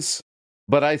Lions,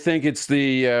 but I think it's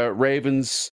the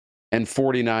Ravens and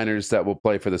 49ers that will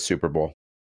play for the Super Bowl.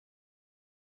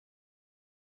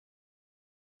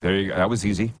 There you go. That was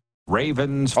easy.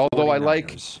 Ravens, although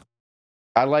 49ers.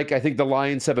 I think the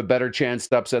Lions have a better chance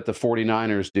to upset the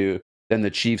 49ers than the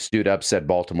Chiefs do to upset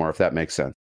Baltimore, if that makes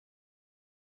sense.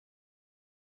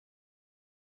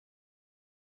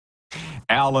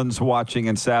 Alan's watching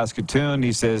in Saskatoon.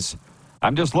 He says,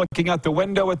 I'm just looking out the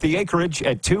window at the acreage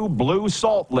at 2 blue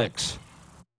salt licks.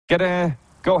 Gonna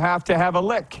go have to have a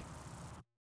lick.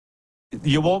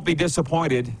 You won't be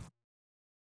disappointed.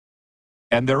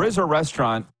 And there is a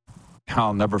restaurant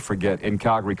I'll never forget in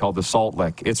Calgary called the Salt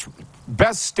Lick. It's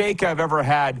best steak I've ever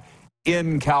had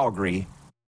in Calgary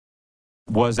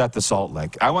was at the Salt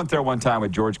Lick. I went there one time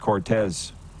with George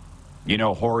Cortez. You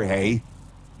know Jorge,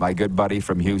 my good buddy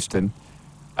from Houston.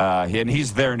 And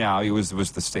he's there now. He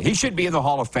he should be in the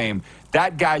Hall of Fame.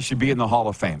 That guy should be in the Hall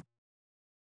of Fame.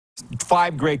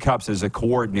 5 Grey Cups as a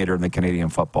coordinator in the Canadian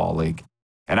Football League.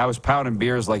 And I was pounding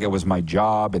beers like it was my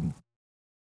job, and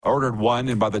ordered one,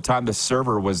 and by the time the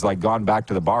server was gone back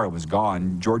to the bar, it was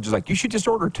gone. George is like, you should just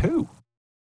order 2.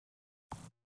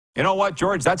 You know what,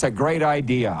 George? That's a great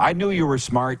idea. I knew you were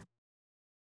smart.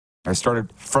 I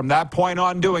started from that point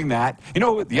on doing that. You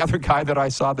know, the other guy that I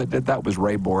saw that did that was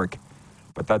Ray Bork,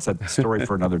 but that's a story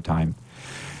for another time.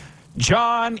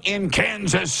 John in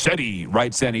Kansas City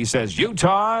writes in. He says,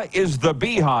 Utah is the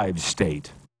Beehive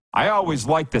State. I always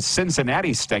liked the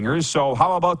Cincinnati Stingers, so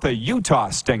how about the Utah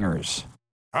Stingers?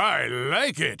 I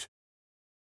like it.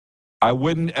 I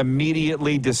wouldn't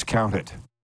immediately discount it.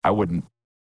 I wouldn't.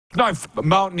 No,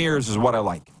 Mountaineers is what I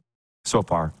like so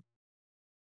far.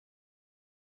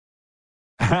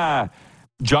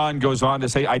 John goes on to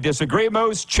say, I disagree,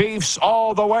 Moose. Chiefs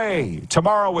all the way.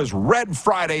 Tomorrow is Red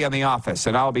Friday in the office,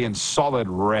 and I'll be in solid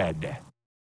red.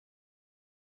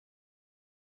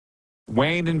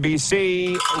 Wayne in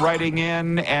BC writing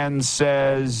in and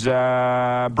says,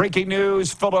 breaking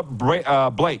news, Philip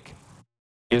Blake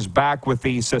is back with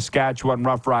the Saskatchewan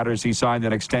Roughriders. He signed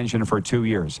an extension for 2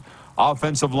 years.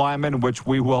 Offensive lineman, which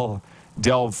we will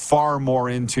delve far more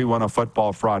into on a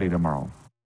Football Friday tomorrow.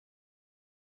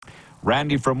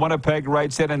 Randy from Winnipeg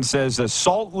writes in and says,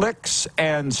 salt licks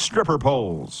and stripper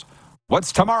poles.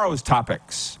 What's tomorrow's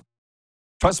topics?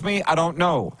 Trust me, I don't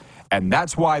know. And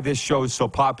that's why this show is so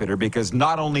popular, because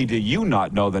not only do you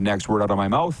not know the next word out of my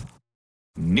mouth,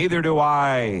 neither do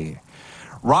I.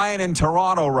 Ryan in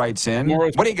Toronto writes in.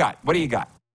 What do you got? What do you got?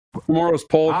 Tomorrow's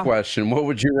poll question. What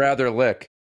would you rather lick?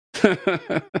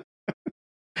 The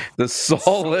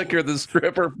salt lick or the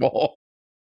stripper pole?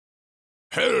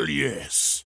 Hell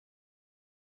yes.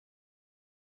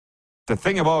 The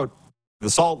thing about the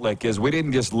salt lick is we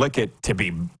didn't just lick it to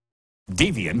be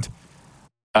deviant.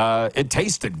 It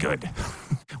tasted good.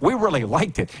 We really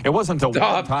liked it. It wasn't a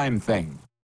one-time thing.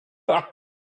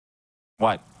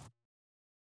 What?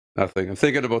 Nothing. I'm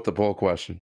thinking about the poll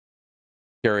question.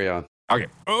 Carry on. Okay.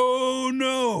 Oh,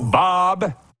 no.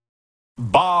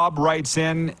 Bob writes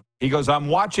in. He goes, I'm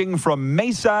watching from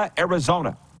Mesa,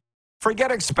 Arizona.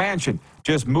 Forget expansion.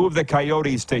 Just move the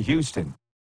Coyotes to Houston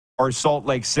or Salt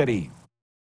Lake City.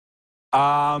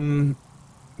 Well,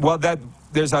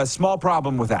 there's a small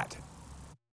problem with that.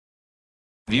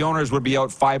 The owners would be out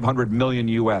 $500 million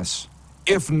US,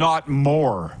 if not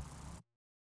more.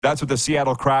 That's what the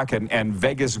Seattle Kraken and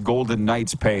Vegas Golden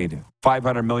Knights paid.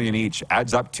 $500 million each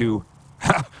adds up to,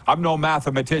 I'm no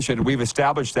mathematician, we've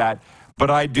established that, but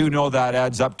I do know that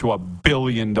adds up to $1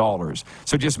 billion.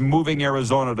 So just moving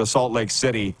Arizona to Salt Lake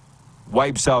City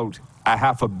wipes out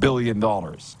 $500 million.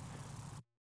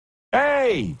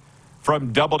 Hey,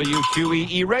 from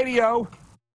WQEE Radio.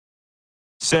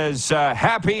 Says,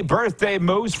 happy birthday,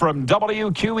 Moose, from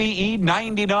WQEE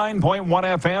 99.1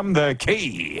 FM, The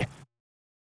Key.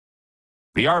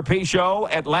 The RP Show,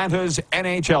 Atlanta's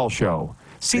NHL show.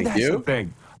 See, that's the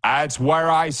thing. That's where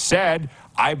I said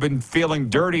I've been feeling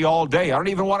dirty all day. I don't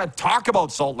even want to talk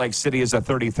about Salt Lake City as a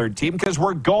 33rd team because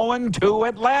we're going to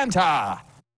Atlanta.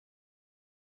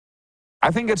 I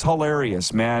think it's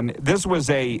hilarious, man. This was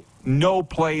a no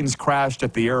planes crashed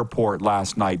at the airport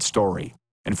last night story.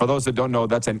 And for those that don't know,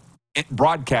 that's a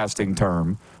broadcasting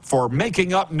term for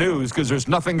making up news because there's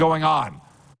nothing going on.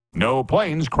 No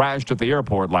planes crashed at the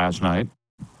airport last night.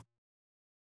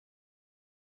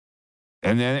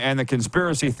 And the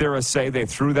conspiracy theorists say they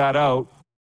threw that out,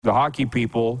 the hockey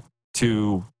people,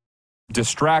 to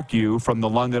distract you from the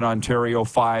London, Ontario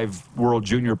 5 World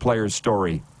Junior Players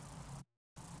story.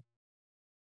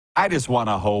 I just want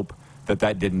to hope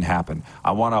that didn't happen.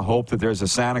 I want to hope that there's a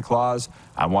Santa Claus.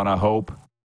 I want to hope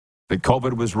that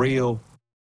COVID was real.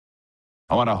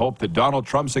 I want to hope that Donald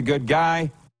Trump's a good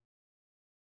guy.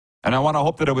 And I want to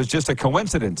hope that it was just a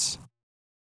coincidence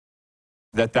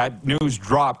that news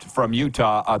dropped from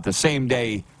Utah at the same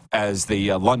day as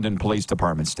the London Police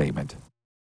Department statement.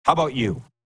 How about you?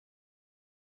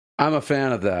 I'm a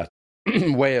fan of that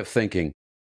way of thinking.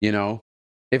 You know,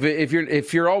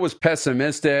 if you're always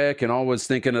pessimistic and always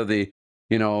thinking of the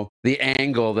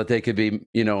angle that they could be,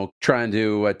 trying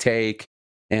to take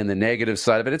and the negative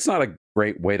side of it, it's not a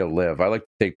great way to live. I like to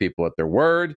take people at their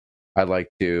word. I like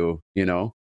to,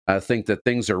 think that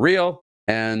things are real.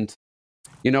 And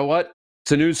you know what?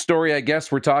 It's a news story, I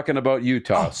guess. We're talking about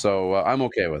Utah, so I'm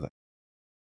okay with it.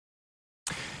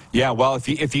 Yeah, well,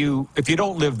 if you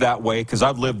don't live that way, because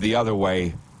I've lived the other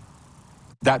way,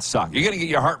 that sucks. You're going to get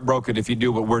your heart broken if you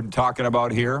do what we're talking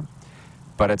about here,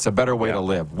 but it's a better way to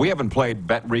live. We haven't played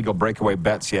Bet Regal Breakaway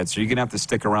Bets yet, so you're going to have to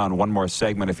stick around one more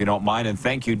segment if you don't mind. And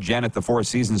thank you, Jen at the Four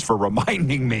Seasons, for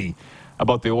reminding me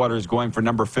about the Oilers going for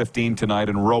number 15 tonight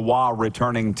and Roy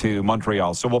returning to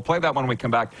Montreal. So we'll play that when we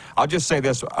come back. I'll just say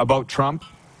this about Trump.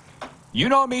 You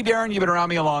know me, Darren. You've been around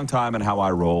me a long time and how I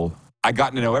roll. I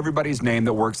got to know everybody's name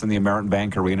that works in the American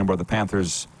Bank Arena where the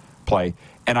Panthers play.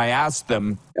 And I asked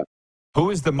them,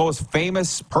 who is the most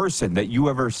famous person that you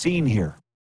ever seen here,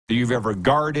 that you've ever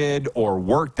guarded or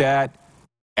worked at?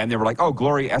 And they were like, oh,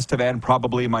 Gloria Estefan,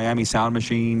 probably Miami Sound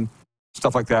Machine,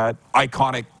 stuff like that.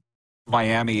 Iconic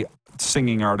Miami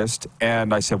singing artist.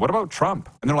 And I said, what about Trump?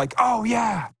 And they're like, oh,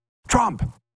 yeah, Trump.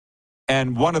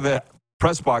 And one of the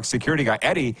press box security guy,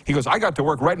 Eddie, he goes, I got to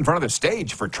work right in front of the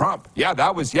stage for Trump. He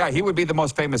would be the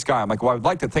most famous guy. I'm like, well, I would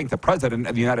like to think the president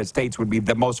of the United States would be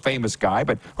the most famous guy,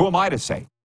 but who am I to say?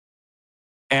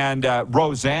 And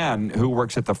Roseanne, who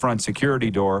works at the front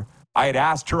security door, I had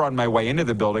asked her on my way into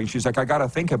the building. She's like, I got to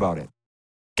think about it.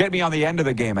 Get me on the end of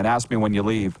the game and ask me when you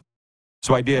leave.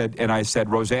 So I did, and I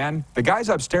said, Roseanne, the guys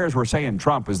upstairs were saying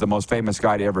Trump is the most famous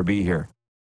guy to ever be here.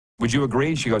 Would you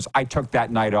agree? She goes, I took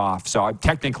that night off, so I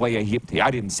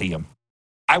didn't see him.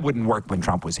 I wouldn't work when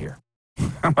Trump was here.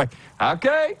 I'm like,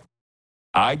 okay,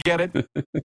 I get it.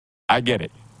 I get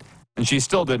it. And she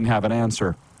still didn't have an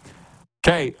answer.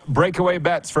 Okay, breakaway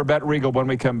bets for Bet Regal when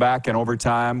we come back in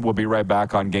overtime. We'll be right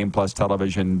back on Game Plus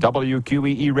Television,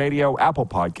 WQEE Radio, Apple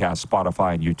Podcasts,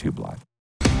 Spotify, and YouTube Live.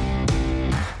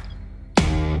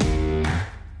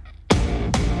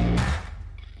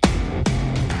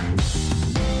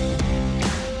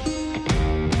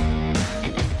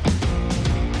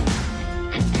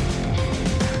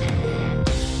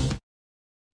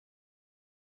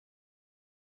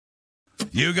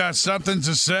 You got something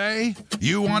to say?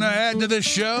 You want to add to the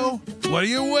show? What are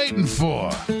you waiting for?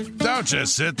 Don't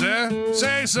just sit there.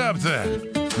 Say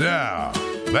something. Now,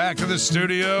 back to the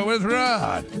studio with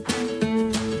Rod.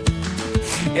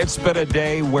 It's been a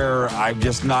day where I've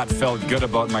just not felt good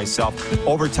about myself.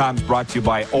 Overtime's brought to you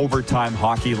by Overtime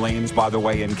Hockey Lanes, by the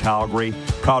way, in Calgary.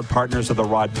 Proud partners of the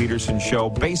Rod Peterson Show.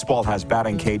 Baseball has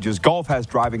batting cages. Golf has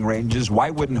driving ranges. Why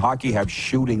wouldn't hockey have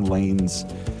shooting lanes?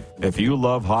 If you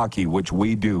love hockey, which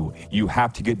we do, you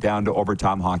have to get down to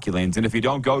Overtime Hockey Lanes. And if you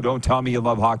don't go, don't tell me you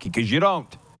love hockey, because you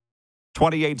don't.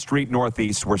 28th Street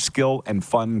Northeast, where skill and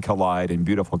fun collide in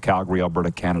beautiful Calgary,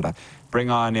 Alberta, Canada. Bring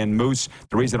on in Moose.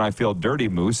 The reason I feel dirty,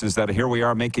 Moose, is that here we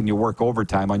are making you work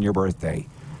overtime on your birthday.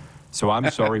 So I'm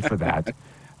sorry for that.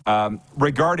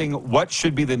 Regarding what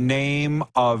should be the name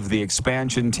of the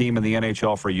expansion team in the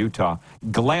NHL for Utah,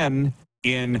 Glenn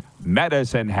in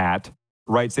Medicine Hat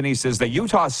writes in, he says, the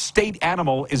Utah state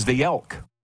animal is the elk.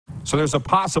 So there's a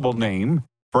possible name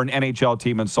for an NHL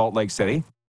team in Salt Lake City.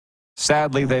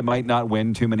 Sadly, they might not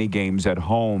win too many games at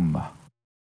home.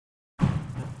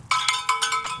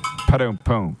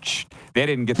 Pa-dum-poonch. They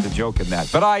didn't get the joke in that,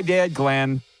 but I did,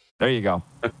 Glenn. There you go.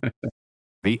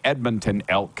 The Edmonton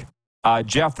Elk.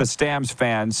 Jeff, the Stamps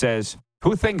fan, says,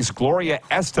 who thinks Gloria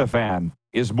Estefan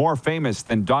is more famous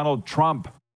than Donald Trump?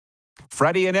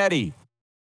 Freddie and Eddie,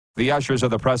 the ushers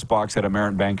of the press box at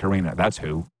American Bank Arena. That's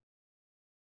who.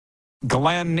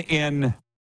 Glenn in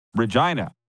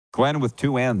Regina. Glenn with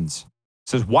two N's.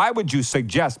 Says, why would you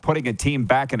suggest putting a team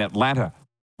back in Atlanta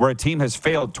where a team has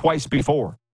failed twice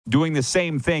before? Doing the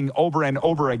same thing over and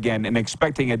over again and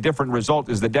expecting a different result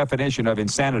is the definition of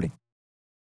insanity.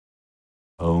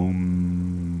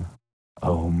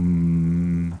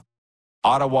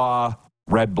 Ottawa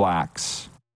Red Blacks.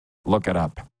 Look it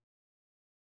up.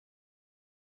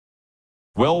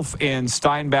 Wilf in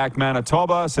Steinbach,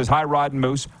 Manitoba says, hi, Rod and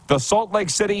Moose. The Salt Lake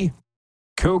City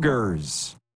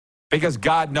Cougars. Because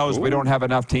God knows we don't have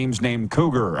enough teams named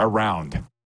Cougar around.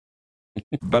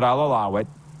 But I'll allow it.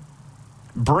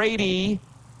 Brady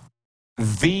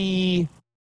the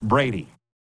Brady.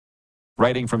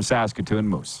 Writing from Saskatoon,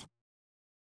 Moose.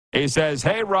 He says,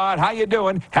 hey, Rod, how you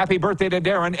doing? Happy birthday to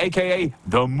Darren, a.k.a.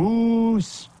 the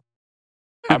Moose.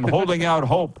 I'm holding out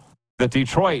hope that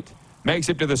Detroit makes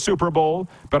it to the Super Bowl,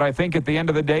 but I think at the end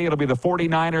of the day, it'll be the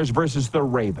 49ers versus the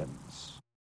Ravens.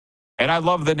 And I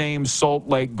love the name Salt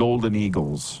Lake Golden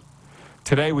Eagles.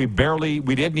 Today, we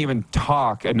didn't even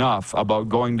talk enough about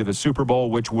going to the Super Bowl,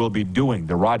 which we'll be doing.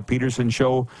 The Rod Peterson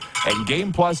Show and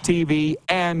Game Plus TV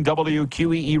and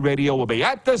WQEE Radio will be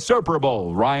at the Super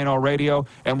Bowl, Ryan O Radio,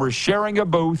 and we're sharing a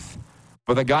booth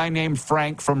with a guy named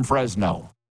Frank from Fresno.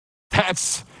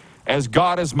 That's as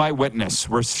God is my witness.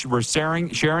 We're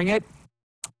sharing it.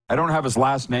 I don't have his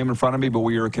last name in front of me, but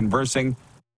we were conversing.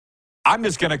 I'm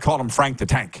just going to call him Frank the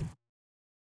Tank.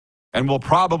 And we'll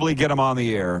probably get him on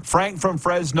the air. Frank from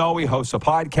Fresno, he hosts a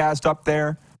podcast up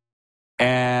there.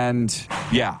 And,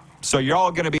 yeah, so you're all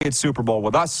going to be at Super Bowl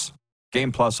with us.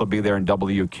 Game Plus will be there in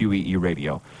WQEE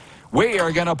Radio. We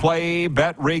are going to play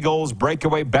Bet Regal's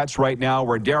Breakaway Bets right now,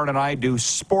 where Darren and I do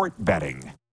sport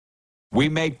betting. We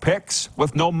make picks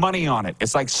with no money on it.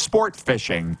 It's like sport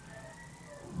fishing,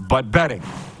 but betting.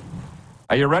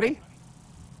 Are you ready?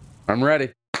 I'm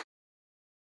ready.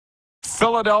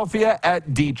 Philadelphia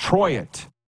at Detroit.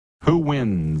 Who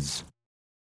wins?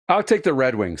 I'll take the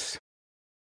Red Wings.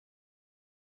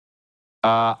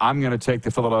 I'm going to take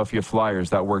the Philadelphia Flyers.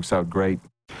 That works out great.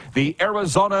 The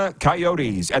Arizona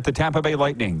Coyotes at the Tampa Bay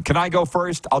Lightning. Can I go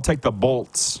first? I'll take the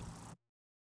Bolts.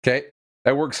 Okay.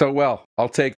 That works out well. I'll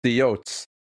take the Yotes.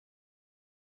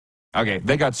 Okay.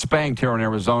 They got spanked here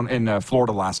in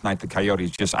Florida last night. The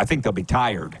Coyotes I think they'll be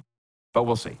tired, but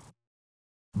we'll see.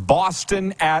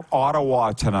 Boston at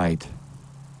Ottawa tonight.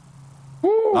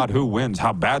 Woo. Not who wins.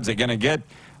 How bad's it going to get?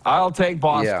 I'll take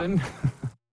Boston. Yeah.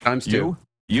 Times two.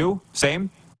 You? Same?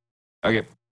 Okay.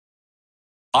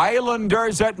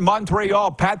 Islanders at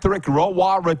Montreal. Patrick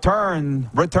Roy return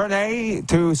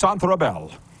to Centre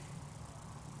Bell.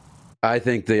 I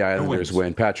think the Islanders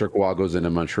win. Patrick Roy goes into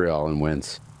Montreal and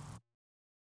wins.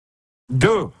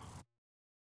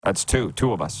 That's two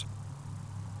of us.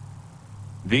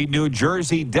 The New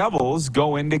Jersey Devils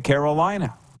go into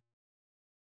Carolina.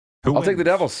 I'll take the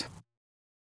Devils.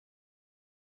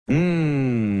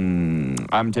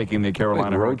 I'm taking the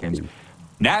Carolina Hurricanes. Team.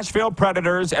 Nashville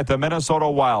Predators at the Minnesota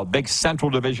Wild. Big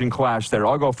Central Division clash there.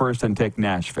 I'll go first and take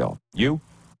Nashville. You?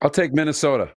 I'll take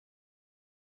Minnesota.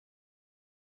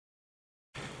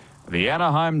 The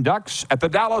Anaheim Ducks at the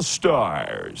Dallas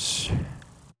Stars.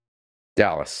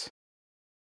 Dallas.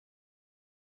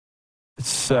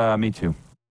 It's me too.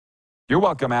 You're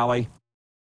welcome, Allie.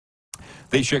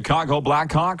 The Chicago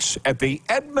Blackhawks at the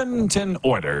Edmonton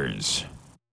Oilers.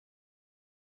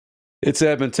 It's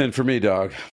Edmonton for me,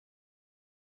 dog.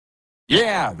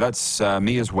 Yeah, that's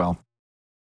me as well.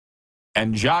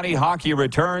 And Johnny Hockey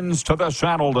returns to the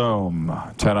Saddle Dome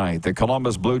tonight. The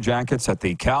Columbus Blue Jackets at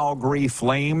the Calgary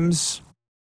Flames.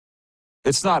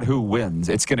 It's not who wins.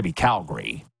 It's going to be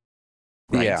Calgary.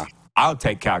 Right? Yeah. I'll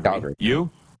take Calgary. You?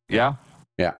 Yeah?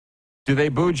 Yeah. Do they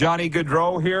boo Johnny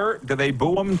Gaudreau here? Do they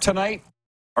boo him tonight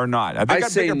or not? Have they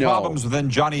got bigger problems than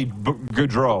Johnny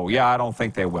Gaudreau? Yeah, I don't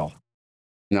think they will.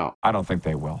 No. I don't think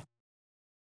they will.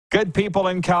 Good people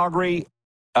in Calgary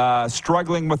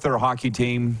struggling with their hockey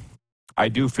team. I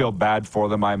do feel bad for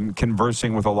them. I'm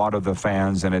conversing with a lot of the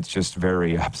fans, and it's just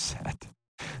very upset.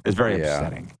 It's very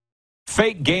upsetting.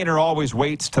 Fake Gainer always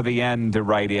waits to the end to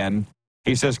write in.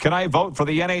 He says, can I vote for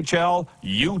the NHL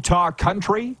Utah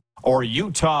Country or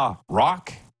Utah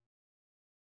Rock?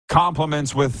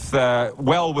 Compliments with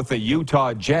the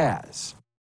Utah Jazz.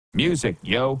 Music,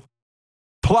 yo.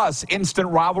 Plus instant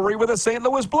rivalry with the St.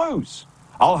 Louis Blues.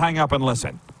 I'll hang up and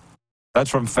listen. That's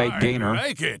from Fake Gainer.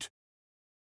 Make it.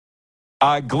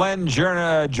 Glenn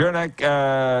Chernick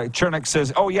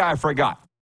says, oh, yeah, I forgot.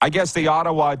 I guess the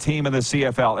Ottawa team in the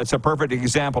CFL, it's a perfect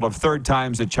example of third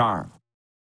time's a charm.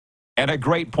 And a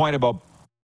great point about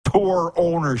poor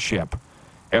ownership,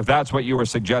 if that's what you were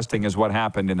suggesting is what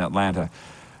happened in Atlanta.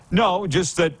 No,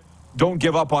 just that don't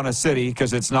give up on a city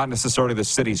because it's not necessarily the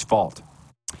city's fault.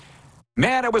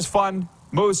 Man, it was fun.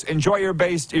 Moose, enjoy your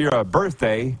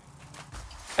birthday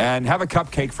and have a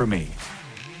cupcake for me.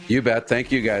 You bet.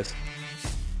 Thank you, guys.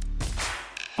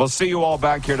 We'll see you all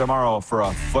back here tomorrow for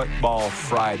a Football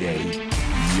Friday.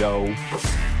 Yo.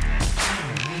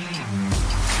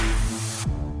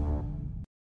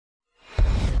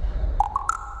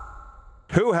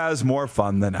 Who has more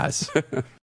fun than us?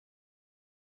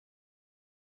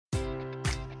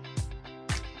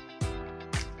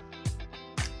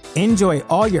 Enjoy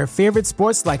all your favorite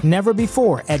sports like never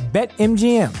before at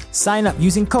BetMGM. Sign up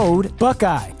using code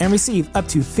Buckeye and receive up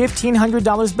to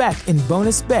 $1,500 back in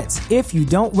bonus bets if you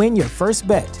don't win your first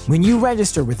bet. When you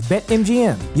register with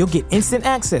BetMGM, you'll get instant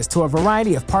access to a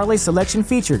variety of parlay selection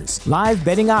features, live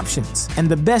betting options, and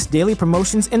the best daily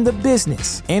promotions in the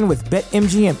business. And with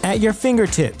BetMGM at your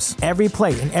fingertips, every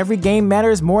play and every game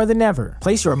matters more than ever.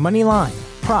 Place your money line,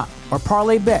 prop, or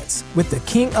parlay bets with the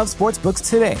king of sportsbooks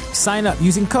today. Sign up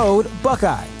using code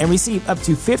Buckeye and receive up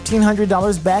to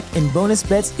 $1,500 back in bonus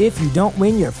bets if you don't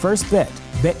win your first bet.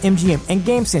 BetMGM and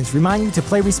GameSense remind you to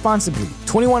play responsibly.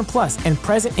 21 plus and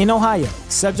present in Ohio,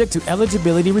 subject to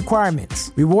eligibility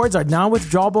requirements. Rewards are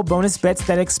non-withdrawable bonus bets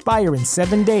that expire in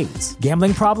 7 days.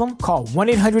 Gambling problem? Call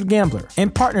 1-800-GAMBLER.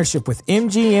 In partnership with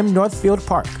MGM Northfield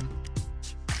Park.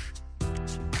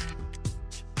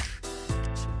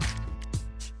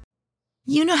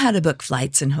 You know how to book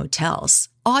flights and hotels.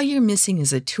 All you're missing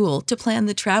is a tool to plan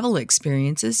the travel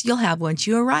experiences you'll have once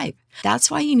you arrive. That's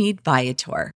why you need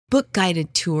Viator. Book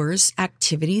guided tours,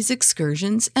 activities,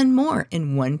 excursions, and more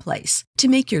in one place to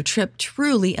make your trip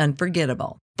truly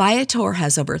unforgettable. Viator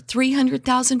has over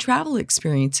 300,000 travel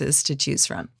experiences to choose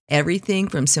from. Everything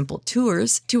from simple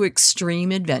tours to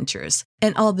extreme adventures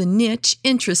and all the niche,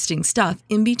 interesting stuff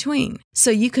in between. So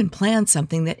you can plan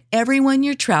something that everyone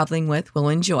you're traveling with will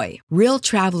enjoy. Real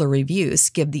traveler reviews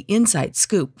give the inside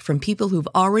scoop from people who've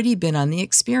already been on the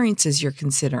experiences you're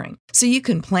considering. So you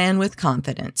can plan with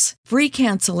confidence. Free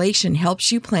cancellation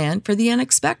helps you plan for the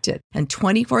unexpected. And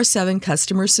 24/7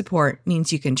 customer support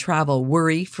means you can travel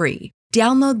worry-free.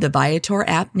 Download the Viator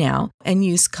app now and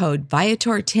use code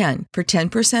Viator10 for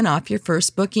 10% off your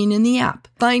first booking in the app.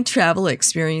 Find travel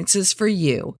experiences for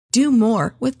you. Do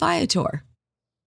more with Viator.